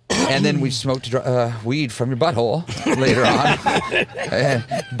then we smoked weed from your butthole later on.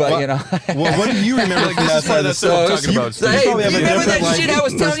 But you know, Well, what do you remember from that side of the That's what I'm story? talking about, Steve. hey, probably have a remember that different, shit like, I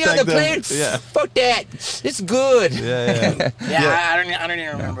was telling you on the plane? perspective. Yeah. Fuck that. It's good. Yeah, I don't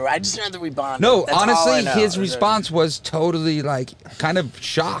even remember. I just know that we bonded. No, That's all I honestly, know. his response was totally like kind of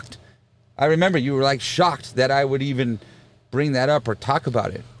shocked. I remember you were like shocked that I would even bring that up or talk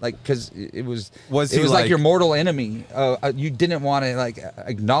about it, like because it was Was it he was like like- your mortal enemy. You didn't want to like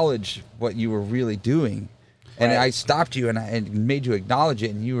acknowledge what you were really doing, and Right. I stopped you and made you acknowledge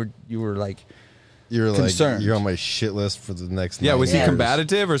it, and you were like, You're concerned. like, you're on my shit list for the next. Yeah, 9 was he years.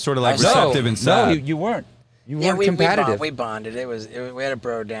 combative or sort of like No, receptive and sad? no, you weren't. You Yeah, weren't competitive. we bonded. We had a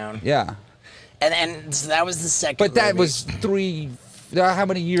bro down. Yeah, And so that was the second. but that movie. was 3. How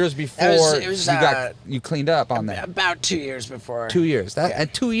many years before it was, you cleaned up on that? about 2 years before. 2 years.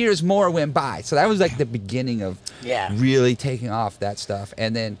 And 2 years more went by. So that was like the beginning of Yeah. really taking off that stuff.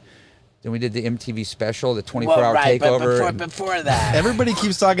 And then we did the MTV special, the 24-hour Well, right, takeover. but and- before that. Everybody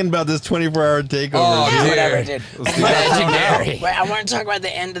keeps talking about this 24-hour takeover. Oh, Yeah, dude. whatever, dude. Legendary. Wait, I want to talk about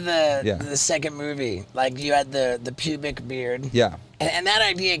the end of Yeah. the second movie. Like you had the pubic beard. Yeah. And that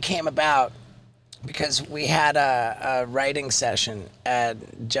idea came about because we had a writing session at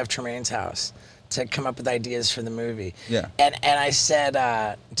Jeff Tremaine's house to come up with ideas for the movie. Yeah. And I said,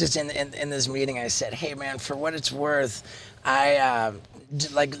 just in this meeting, I said, hey man, for what it's worth, I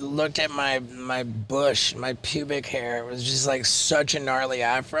like looked at my bush, my pubic hair. It was just like such a gnarly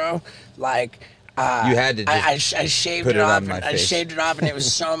afro, like. You had to I just shaved put it it off. on my And I face. shaved it off, and it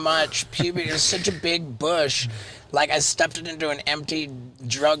was so much pubic. It was such a big bush. Like I stuffed it into an empty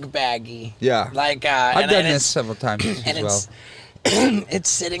drug baggie. Yeah. Like I've done it's- this several times and as well. it's it's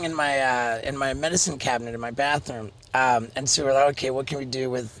sitting in my medicine cabinet in my bathroom. And so we're like, okay, what can we do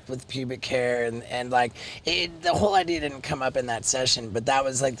with pubic hair? And like, the whole idea didn't come up in that session, but that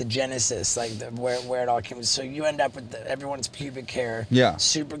was like the genesis, like where it all came. So you end up with everyone's pubic hair, Yeah.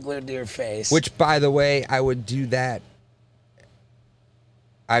 super glued to your face. Which, by the way, I would do that.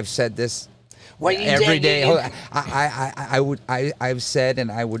 I've said this What you every did, day. you- Hold on. I've said,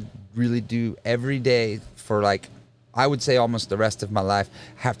 and I would really do every day for like, I would say almost the rest of my life,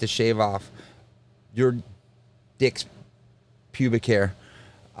 have to shave off your dick's pubic hair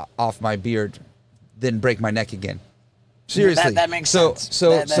off my beard, then break my neck again. Seriously, That makes so, sense.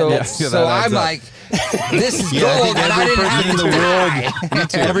 So That- so yeah, so that adds I'm up. like, this is Yeah, I gold, think and I every didn't person have in to the try.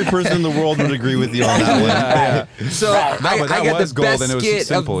 world, every person in the world would agree with you on that one. So Right. No, I but that got was the gold, best and it was skit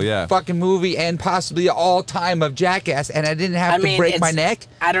simple, of yeah. fucking movie and possibly all time of Jackass, and I didn't have to break my it's- neck.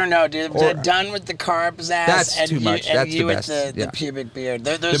 I don't know, dude. Or- done with the carbs ass. That's and too you, much. And That's you the with best. the Yeah. pubic beard.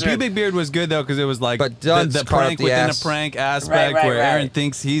 Those The are, pubic beard was good though because it was like But Dunn's the part prank the within ass. a prank aspect Right, where right. Ehren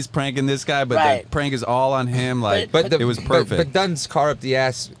thinks he's pranking this guy, but Right. the prank is all on him. Like But the it was perfect. But Dunn's car up the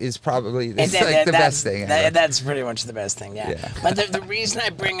ass is probably And the best thing. ever. That's pretty much the best thing, yeah. Yeah. But the reason I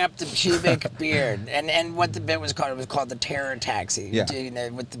bring up the pubic beard and what the bit was called, it was called the terror taxi. Yeah. You know,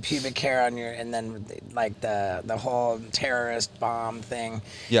 with the pubic hair on your, and then with the whole terrorist bomb thing.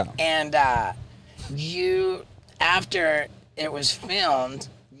 Yeah. And you, after it was filmed,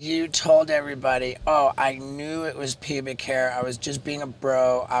 you told everybody, oh, I knew it was pubic hair. I was just being a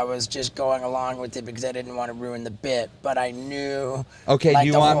bro. I was just going along with it because I didn't want to ruin the bit. But I knew. Okay, like, do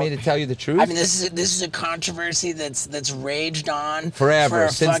you the want whole- me to tell you the truth? I mean, this is a controversy that's raged on Forever,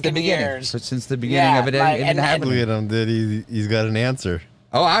 for since the fucking beginning. years. Since the beginning Yeah, of it like, even and- happening. Look at him, dude. He's got an answer.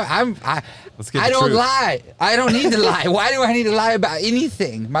 Oh, Let's get I the don't truth. lie. I don't need to lie. Why do I need to lie about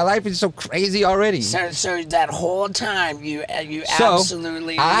anything? My life is so crazy already. So that whole time you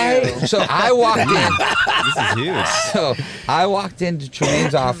absolutely knew. So I walked in. This is huge. So I walked into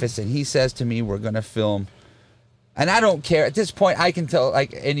Tremaine's office and he says to me, "We're gonna film." And I don't care at this point. I can tell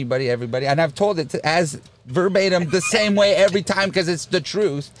like anybody, everybody, and I've told it as verbatim the same way every time because it's the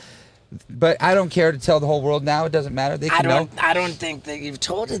truth. But I don't care to tell the whole world now. It doesn't matter. They can know. I don't think that you've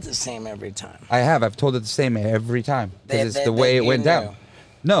told it the same every time. I have. I've told it the same every time because it's the That way it you went knew. down.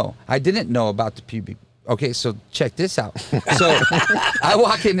 No, I didn't know about the pubic. Okay, so check this out. So I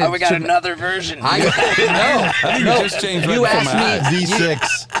walk in. Oh, we got another version. No. You just changed You right from asked me.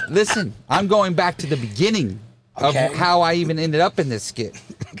 V6. Listen, I'm going back to the beginning Okay. of how I even ended up in this skit.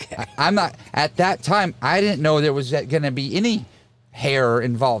 Okay. I'm not at that time. I didn't know there was going to be any hair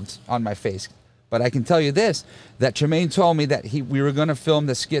involved on my face. But I can tell you this: that Tremaine told me that we were going to film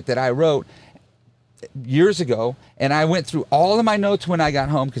the skit that I wrote years ago, and I went through all of my notes when I got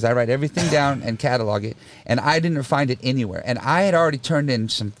home because I write everything down and catalog it, and I didn't find it anywhere. And I had already turned in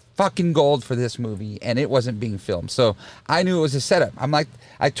some fucking gold for this movie, and it wasn't being filmed. So I knew it was a setup. I'm like,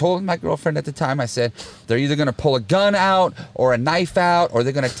 I told my girlfriend at the time, I said, they're either going to pull a gun out or a knife out, or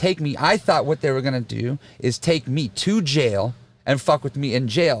they're going to take me. I thought what they were going to do is take me to jail and fuck with me in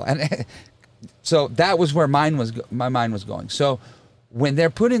jail. And so that was where my mind was going. So when they're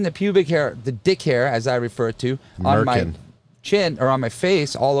putting the pubic hair, the dick hair, as I refer to, on my Merkin. chin or on my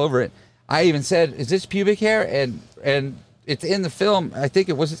face, all over it, I even said, "Is this pubic hair?" And it's in the film. I think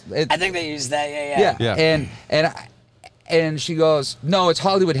it was. I think they used that. Yeah. Yeah. And she goes, "No, it's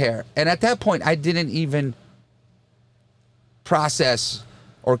Hollywood hair." And at that point, I didn't even process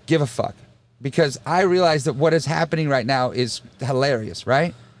or give a fuck because I realized that what is happening right now is hilarious,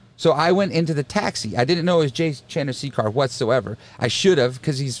 right? So I went into the taxi. I didn't know it was Jay Chandler's car whatsoever. I should have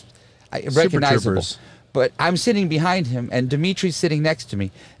because he's recognizable. Troopers. But I'm sitting behind him, and Dimitri's sitting next to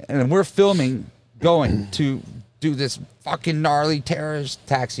me, and we're filming, going to do this fucking gnarly terrorist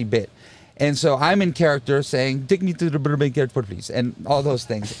taxi bit. And so I'm in character saying, "Take me to the Burbank airport, please," and all those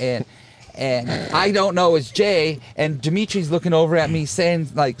things. And I don't know it's Jay, and Dimitri's looking over at me saying,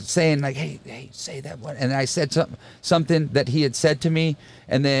 hey, say that one. And I said something that he had said to me,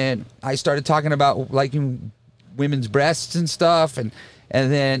 and then I started talking about liking women's breasts and stuff, and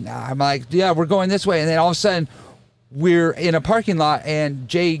then I'm like, yeah, we're going this way. And then all of a sudden, we're in a parking lot, and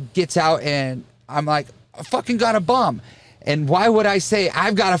Jay gets out, and I'm like, I fucking got a bomb. And why would I say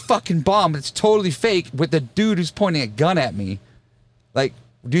I've got a fucking bomb that's totally fake with the dude who's pointing a gun at me? Like,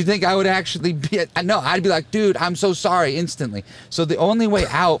 do you think I would actually be? No, I'd be like, dude, I'm so sorry instantly. So the only way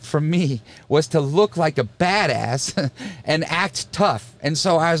out for me was to look like a badass and act tough. And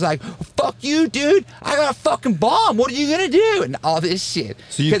so I was like, fuck you, dude. I got a fucking bomb. What are you going to do? And all this shit.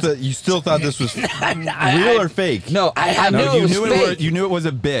 So you still thought this was real or fake? No, I knew No, it was fake. you knew it was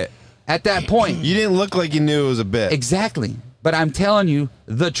a bit. At that point. You didn't look like you knew it was a bit. Exactly. But I'm telling you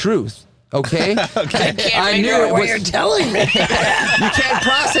the truth. Okay? I can't I figure knew out it what was. you're telling me. You can't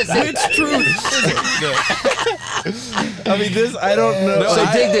process it. Which truth? I mean, this, I don't know. So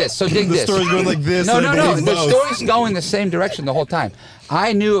dig this. So dig the this. story's going like this. No, and no, it no. goes The both. story's going the same direction the whole time.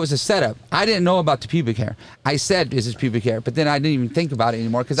 I knew it was a setup. I didn't know about the pubic hair. I said, "Is this pubic hair?" But then I didn't even think about it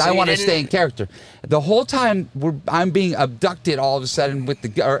anymore because So I you want to didn't- stay in character. The whole time I'm being abducted all of a sudden with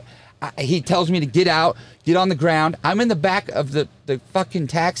he tells me to get out, get on the ground. I'm in the back of the fucking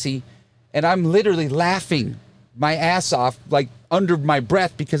taxi, and I'm literally laughing my ass off, like under my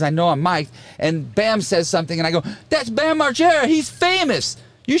breath because I know I'm mic'd. And Bam says something, and I go, "That's Bam Margera. He's famous.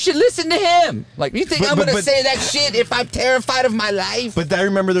 You should listen to him." Like, you think I'm going to say that shit if I'm terrified of my life? But I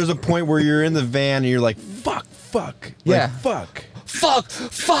remember there's a point where you're in the van and you're like, fuck. Yeah. Like,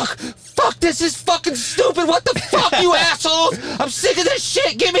 Fuck, this is fucking stupid. What the fuck, you assholes? I'm sick of this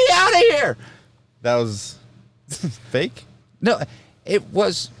shit. Get me out of here. That was fake? No, it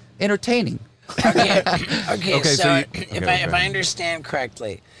was entertaining. Okay, Okay, so so you- if okay, I okay. understand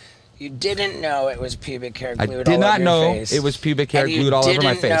correctly, You didn't know it was pubic hair I glued did all not over know your face. it was pubic hair And glued all over my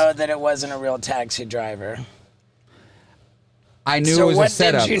You face. didn't know that it wasn't a real taxi driver. I knew So it was what a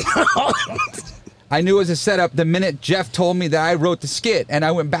setup. did you know? I knew it was a setup the minute Jeff told me that I wrote the skit, and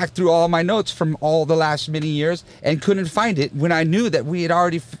I went back through all my notes from all the last many years and couldn't find it when I knew that we had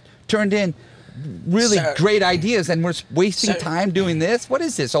already turned in really great ideas and we're wasting time doing this. What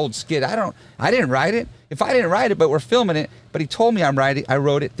is this old skit? I didn't write it. If I didn't write it, but we're filming it, but he told me I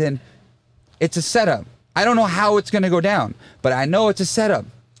wrote it, then it's a setup. I don't know how it's going to go down, but I know it's a setup.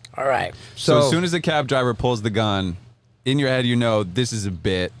 All right. So as soon as the cab driver pulls the gun, in your head, you know this is a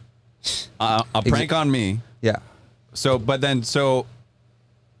bit, a prank on me. Yeah. So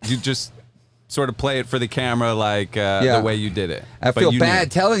you just sort of play it for the camera like the way you did it. I feel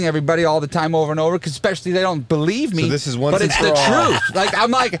bad telling everybody all the time over and over, because especially they don't believe me. So this is once but and it's for the all. truth. Like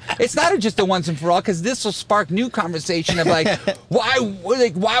I'm like, it's not just a once and for all, because this will spark new conversation of like,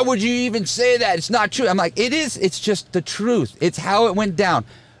 why would you even say that? It's not true. I'm like, it is. It's just the truth. It's how it went down.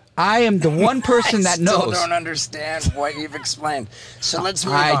 I am the one person that knows. I still don't understand what you've explained. So let's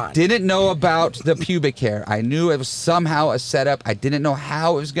move on. I didn't know about the pubic hair. I knew it was somehow a setup. I didn't know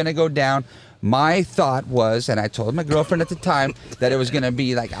how it was going to go down. My thought was, and I told my girlfriend at the time, that it was going to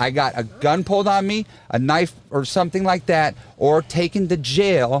be like I got a gun pulled on me, a knife or something like that, or taken to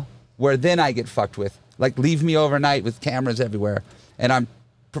jail where then I get fucked with. Like leave me overnight with cameras everywhere. And I'm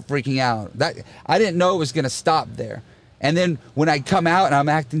freaking out. I didn't know it was going to stop there. And then when I come out and I'm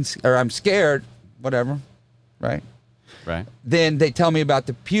acting, or I'm scared, whatever, right? Right. Then they tell me about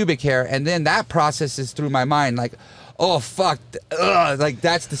the pubic hair, and then that processes through my mind like, oh, fuck, like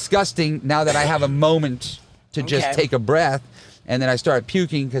that's disgusting now that I have a moment to just take a breath. And then I started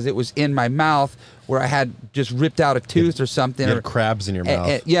puking because it was in my mouth where I had just ripped out a tooth or something. You had crabs in your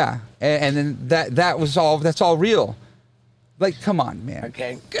mouth. Yeah. And then that's all real. Like, come on, man.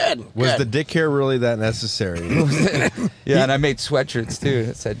 Okay, good. Was the dick hair really that necessary? Yeah, and I made sweatshirts too.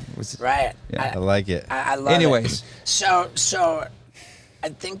 It said, right? Yeah. I like it. I love Anyways. it. So I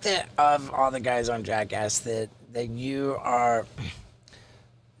think that of all the guys on Jackass, that you are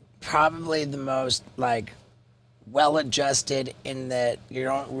probably the most like well-adjusted, in that you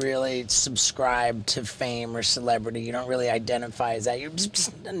don't really subscribe to fame or celebrity. You don't really identify as that. You're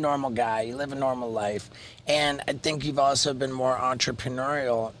just a normal guy. You live a normal life. And I think you've also been more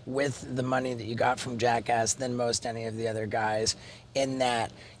entrepreneurial with the money that you got from Jackass than most any of the other guys, in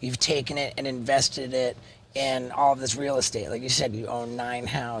that you've taken it and invested it in all of this real estate. Like you said, you own 9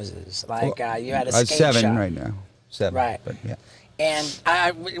 houses. Like you had a skate 7 shop. right now. 7. Right. But yeah. And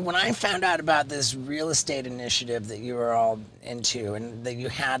when I found out about this real estate initiative that you were all into, and that you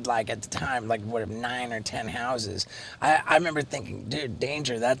had like at the time, like 9 or 10 houses, I remember thinking, dude,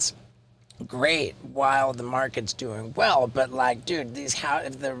 Danger, that's great while the market's doing well, but like, dude,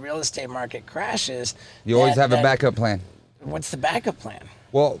 if the real estate market crashes, You always have a backup plan. What's the backup plan?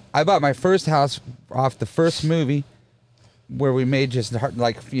 Well, I bought my first house off the first movie, where we made just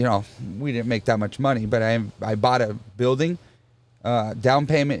like, we didn't make that much money, but I bought a building, down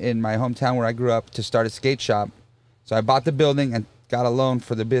payment in my hometown where I grew up to start a skate shop. So I bought the building and got a loan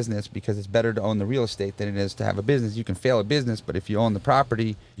for the business, because it's better to own the real estate than it is to have a business. You can fail a business, but if you own the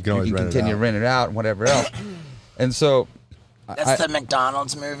property, you can continue to rent it out and whatever else. And so that's the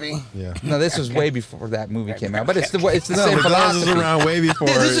McDonald's movie. Yeah. No, this was way before that movie came out, but it's the same McDonald's philosophy. was around way before.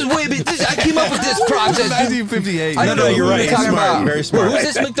 Yeah, this is way. I came up with this process. 1958. I don't know. you're who right. you're talking Smart, about. very smart. Who's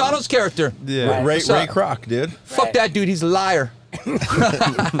this McDonald's character? Yeah. Ray What's up? Kroc, dude. Fuck that dude. He's a liar.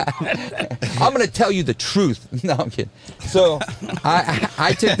 I'm gonna tell you the truth. No, I'm kidding. So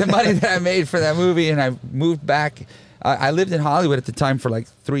I took the money that I made for that movie and I moved back. I lived in Hollywood at the time for like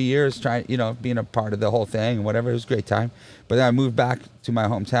 3 years, trying, being a part of the whole thing and whatever. It was a great time. But then I moved back to my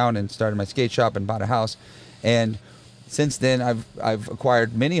hometown and started my skate shop and bought a house. And since then, I've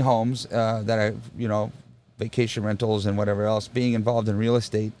acquired many homes that I, vacation rentals and whatever else. Being involved in real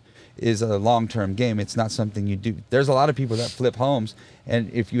estate is a long-term game. It's not something you do. There's a lot of people that flip homes,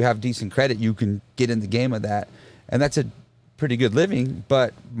 and if you have decent credit, you can get in the game of that, and that's a pretty good living.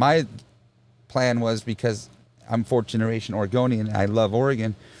 But my plan was, because I'm fourth generation Oregonian and I love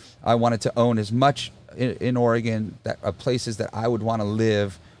Oregon, I wanted to own as much in Oregon, places that I would want to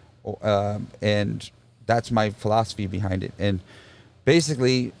live, and that's my philosophy behind it. And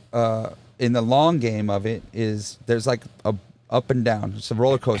basically, in the long game of it, is there's like a up and down. It's a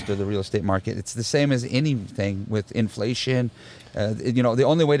roller coaster, the real estate market. It's the same as anything with inflation. The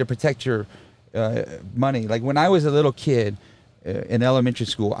only way to protect your money, like when I was a little kid in elementary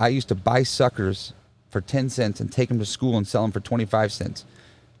school, I used to buy suckers for 10 cents and take them to school and sell them for 25 cents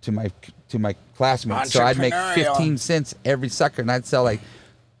to my classmates. So I'd make 15 cents every sucker, and I'd sell like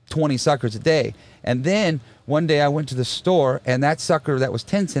 20 suckers a day. And then one day I went to the store, and that sucker that was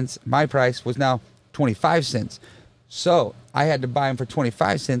 10 cents, my price was now 25 cents. So I had to buy them for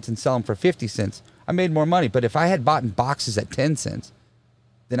 25 cents and sell them for 50 cents. I made more money. But if I had bought in boxes at 10 cents,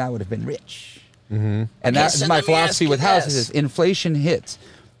 then I would have been rich. And that's my philosophy with houses is inflation hits,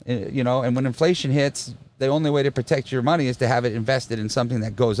 you know, and when inflation hits, the only way to protect your money is to have it invested in something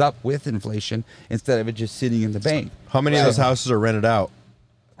that goes up with inflation instead of it just sitting in the bank. How many of those houses are rented out?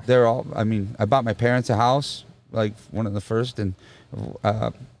 They're all, I mean, I bought my parents a house, like one of the first, and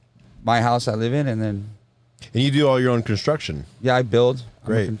my house I live in, and then. And you do all your own construction. Yeah, I build.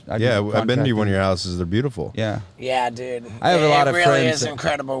 Great. Yeah, I've been to one of your houses. They're beautiful. Yeah. Yeah, dude. I have a lot of friends. It really is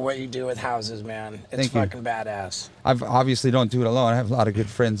incredible what you do with houses, man. It's fucking badass. I've obviously don't do it alone. I have a lot of good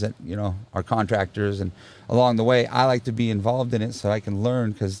friends that, you know, are contractors, and along the way, I like to be involved in it so I can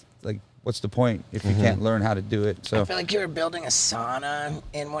learn, because, like, what's the point if you can't learn how to do it? So I feel like you were building a sauna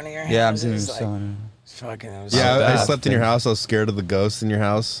in one of your houses. yeah, I'm doing like, sauna. Fucking, it was Yeah, so I bad. slept in your house. I was scared of the ghosts in your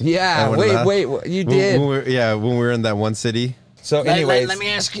house. Yeah, wait, you did. When we were in that one city. So anyways, let me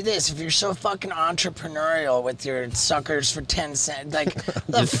ask you this. If you're so fucking entrepreneurial with your suckers for 10 cents, like,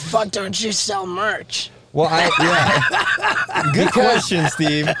 the fuck don't you sell merch? well, Good question,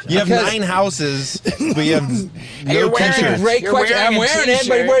 Steve. You have 9 houses, but you have no you're wearing t-shirts. great You're question. wearing I'm a wearing it,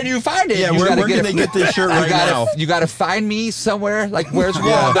 but t-shirt. where do you find it? Yeah, You where gotta can they get this shirt right now? You gotta find me somewhere. Like, where's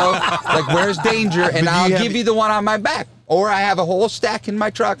Waldo? Like, where's Danger? And But do I'll you have- give you the one on my back. Or I have a whole stack in my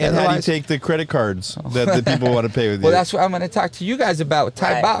truck. And how do you Otherwise- take the credit cards that the people want to pay with you? well, that's what I'm going to talk to you guys about with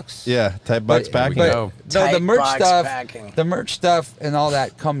Type Right. Box. yeah, type box But- packing. But, go. no, the Tight merch box stuff, packing. the merch stuff, and all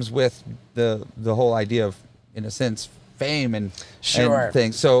that comes with the whole idea of, in a sense, fame and Sure.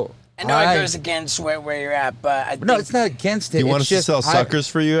 things. So I know it goes against where you're at, but I think No, it's not against it. Do you want it's us to just, sell suckers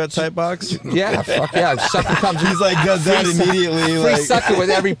for you at Type Box? Yeah, fuck yeah. Sucker comes. He's like, does that immediately. Free Like, sucker with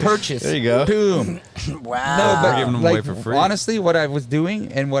every purchase. There you go. Boom. wow. No, but We're giving them like, away for free. honestly, what I was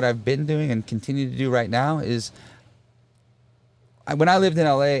doing and what I've been doing and continue to do right now is, when I lived in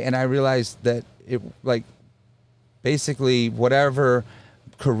LA and I realized that it, like, basically whatever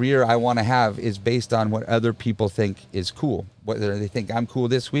career I want to have is based on what other people think is cool. Whether they think I'm cool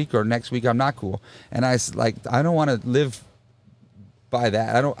this week or next week I'm not cool. And I don't want to live by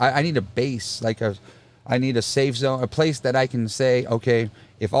that. I need a base, I need a safe zone, a place that I can say, okay,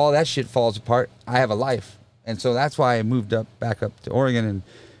 if all that shit falls apart, I have a life. And so that's why I moved back up to Oregon and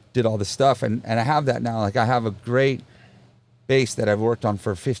did all this stuff. And I have that now. Like, I have a great base that I've worked on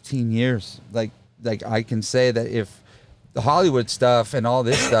for 15 years. Like I can say that if the Hollywood stuff and all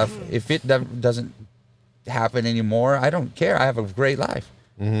this stuff, if it doesn't happen anymore, I don't care. I have a great life.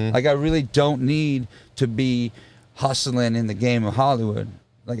 Like, I really don't need to be hustling in the game of Hollywood.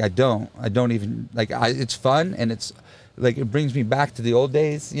 Like, I don't even, it's fun, and it's like, it brings me back to the old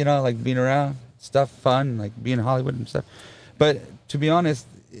days, you know, like being around stuff, fun, like being in Hollywood and stuff. But to be honest,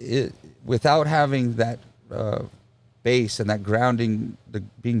 without having that base and that grounding,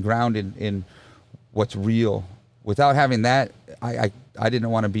 being grounded in what's real, without having that, I didn't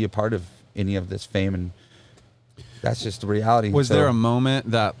want to be a part of any of this fame, and that's just the reality. Was there a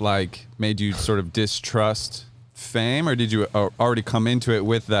moment that, like, made you sort of distrust fame, or did you already come into it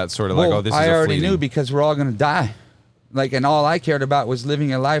with that sort of like, oh, this is I a already fleeting- knew, because we're all going to die. Like, and all I cared about was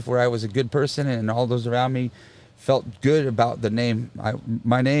living a life where I was a good person, and all those around me felt good about the name,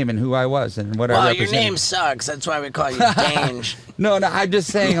 my name, and who I was, and what I Well, represented. your name sucks. That's why we call you Dange. No, I'm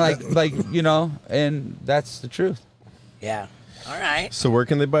just saying, like you know, and that's the truth. Yeah. All right. so where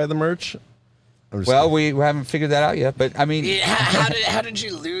can they buy the merch? Well, we haven't figured that out yet, but I mean, Yeah, how did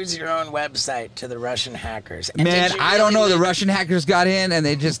you lose your own website to the Russian hackers? And man, did you I don't really know. The lose- Russian hackers got in, and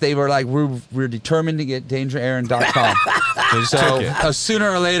they were like, we're determined to get DangerEhren.com. They just So took it. sooner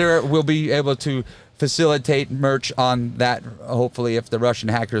or later, we'll be able to facilitate merch on that. Hopefully, if the Russian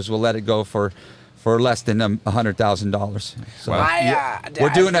hackers will let it go for less than $100,000. So Wow. we're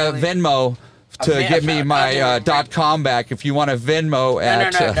doing a really- Venmo to Ven- get me my okay. .com back. If you want a Venmo No,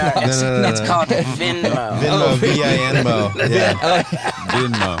 at It's called Venmo. Venmo, V-I-N-Mo. Yeah.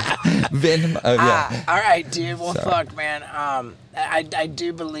 Venmo. Venmo. Yeah. All right, dude. Well, fuck, man. I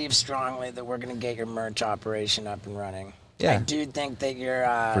do believe strongly that we're gonna get your merch operation up and running. Yeah. I do think that you're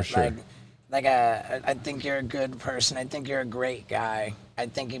For sure. I think you're a good person. I think you're a great guy. I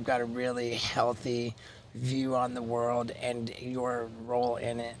think you've got a really healthy view on the world and your role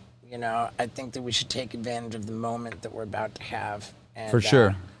in it. You know, I think that we should take advantage of the moment that we're about to have. And, For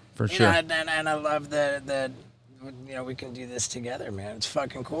sure. For you sure. know, and I love the you know, we can do this together, man. It's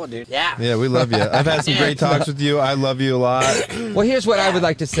fucking cool, dude. Yeah. Yeah, we love you. I've had some great talks with you. I love you a lot. Well, here's what I would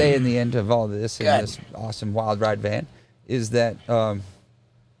like to say in the end of all this in Good. this awesome wild ride van is that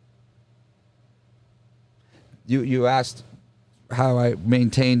you asked how I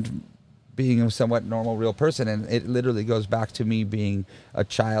maintained being a somewhat normal, real person, and it literally goes back to me being a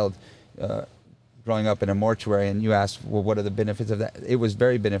child, growing up in a mortuary. And you asked, well, what are the benefits of that? It was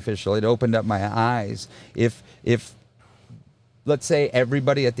very beneficial. It opened up my eyes. If let's say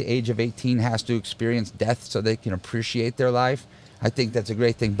everybody at the age of 18 has to experience death so they can appreciate their life, I think that's a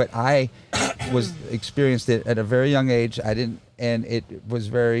great thing. But I was experienced it at a very young age. I didn't, and it was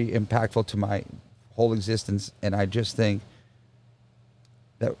very impactful to my whole existence. And I just think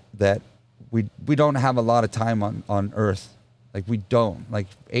that we don't have a lot of time on Earth. Like, we don't. Like,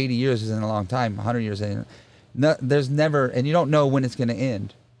 80 years isn't a long time. 100 years ain't. No, there's never, and you don't know when it's going to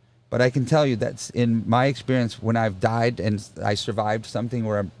end. But I can tell you that's in my experience, when I've died and I survived something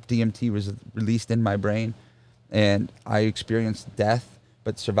where DMT was released in my brain, and I experienced death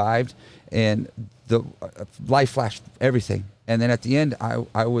but survived, and the life flashed, everything. And then at the end,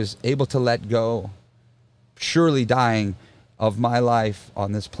 I was able to let go, surely dying, of my life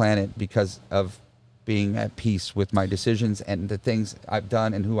on this planet because of being at peace with my decisions and the things I've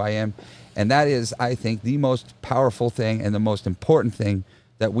done and who I am. And that is, I think, the most powerful thing and the most important thing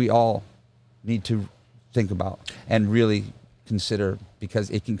that we all need to think about and really consider, because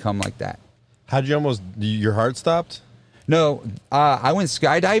it can come like that. How'd you almost, your heart stopped? No, I went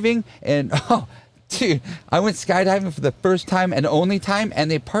skydiving, and oh, dude, I went skydiving for the first time and only time, and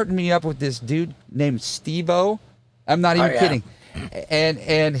they partnered me up with this dude named Steve-O. I'm not even kidding.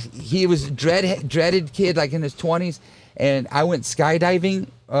 And he was a dreaded kid, like in his 20s, and I went skydiving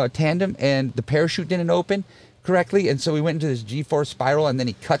tandem, and the parachute didn't open correctly, and so we went into this G-force spiral, and then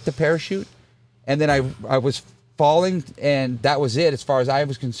he cut the parachute, and then I was falling, and that was it as far as I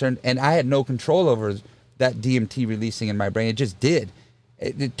was concerned, and I had no control over that DMT releasing in my brain. It just did.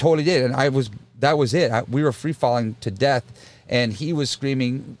 It totally did, and that was it. We were free falling to death, and he was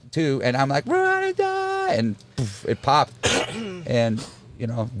screaming too, and I'm like, we're gonna die, and poof, it popped. And you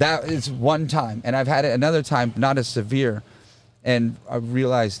know, that is one time, and I've had it another time, not as severe, and I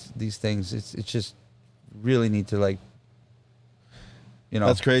realized these things. It's just really need to, like, you know,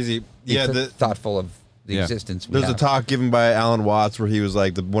 That's crazy. Yeah, thoughtful of the existence. There's a talk given by Alan Watts where he was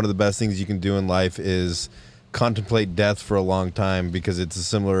like, one of the best things you can do in life is contemplate death for a long time, because it's a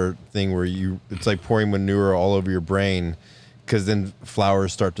similar thing where it's like pouring manure all over your brain, because then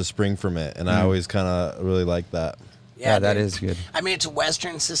flowers start to spring from it. And I always kind of really like that. Yeah, that is good. I mean, it's a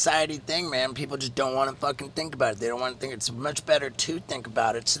Western society thing, man. People just don't want to fucking think about it. They don't want to think. It's much better to think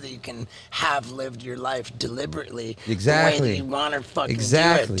about it so that you can have lived your life deliberately. Exactly. The way that you want to fucking do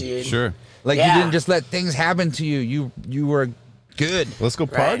Exactly. it, dude. Sure. Like, you didn't just let things happen to you. You were good. Let's go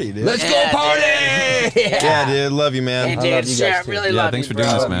party, dude. Let's go party! Yeah, dude. Love you, man. Hey, I dude, love you guys I too. really Yeah, love thanks you, for doing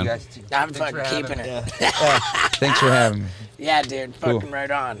bro. this, man. I'm fucking keeping it. Thanks for having me. Yeah, dude. Fucking Cool.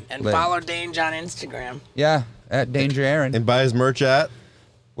 right on. And Lit. follow Dange on Instagram. Yeah, at Danger Ehren. And buy his merch at.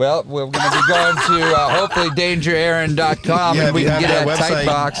 Well, we're going to be going to hopefully dangerehren.com, and we if you can have get that a tight website,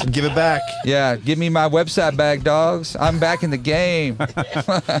 box. give it back. Yeah, give me my website back, dogs. I'm back in the game.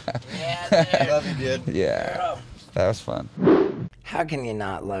 Yeah, dude. Love you, dude. Yeah, that was fun. How can you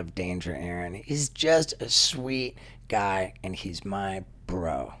not love Danger Ehren? He's just a sweet guy, and he's my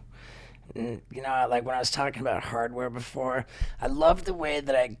bro. And, you know, like when I was talking about hardware before, I love the way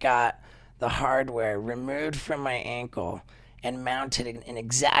that I got the hardware removed from my ankle and mounted in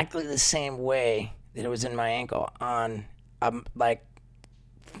exactly the same way that it was in my ankle on like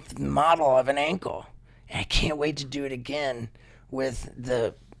the model of an ankle. And I can't wait to do it again with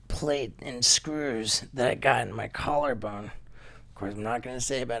the plate and screws that I got in my collarbone. Of course, I'm not going to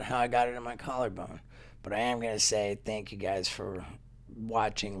say about how I got it in my collarbone, but I am going to say thank you guys for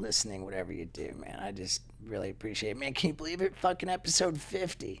watching, listening, whatever you do, man. I just really appreciate it. Man, can you believe it? Fucking episode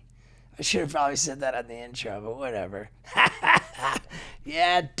 50. I should have probably said that on the intro, but whatever.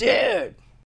 Yeah, dude.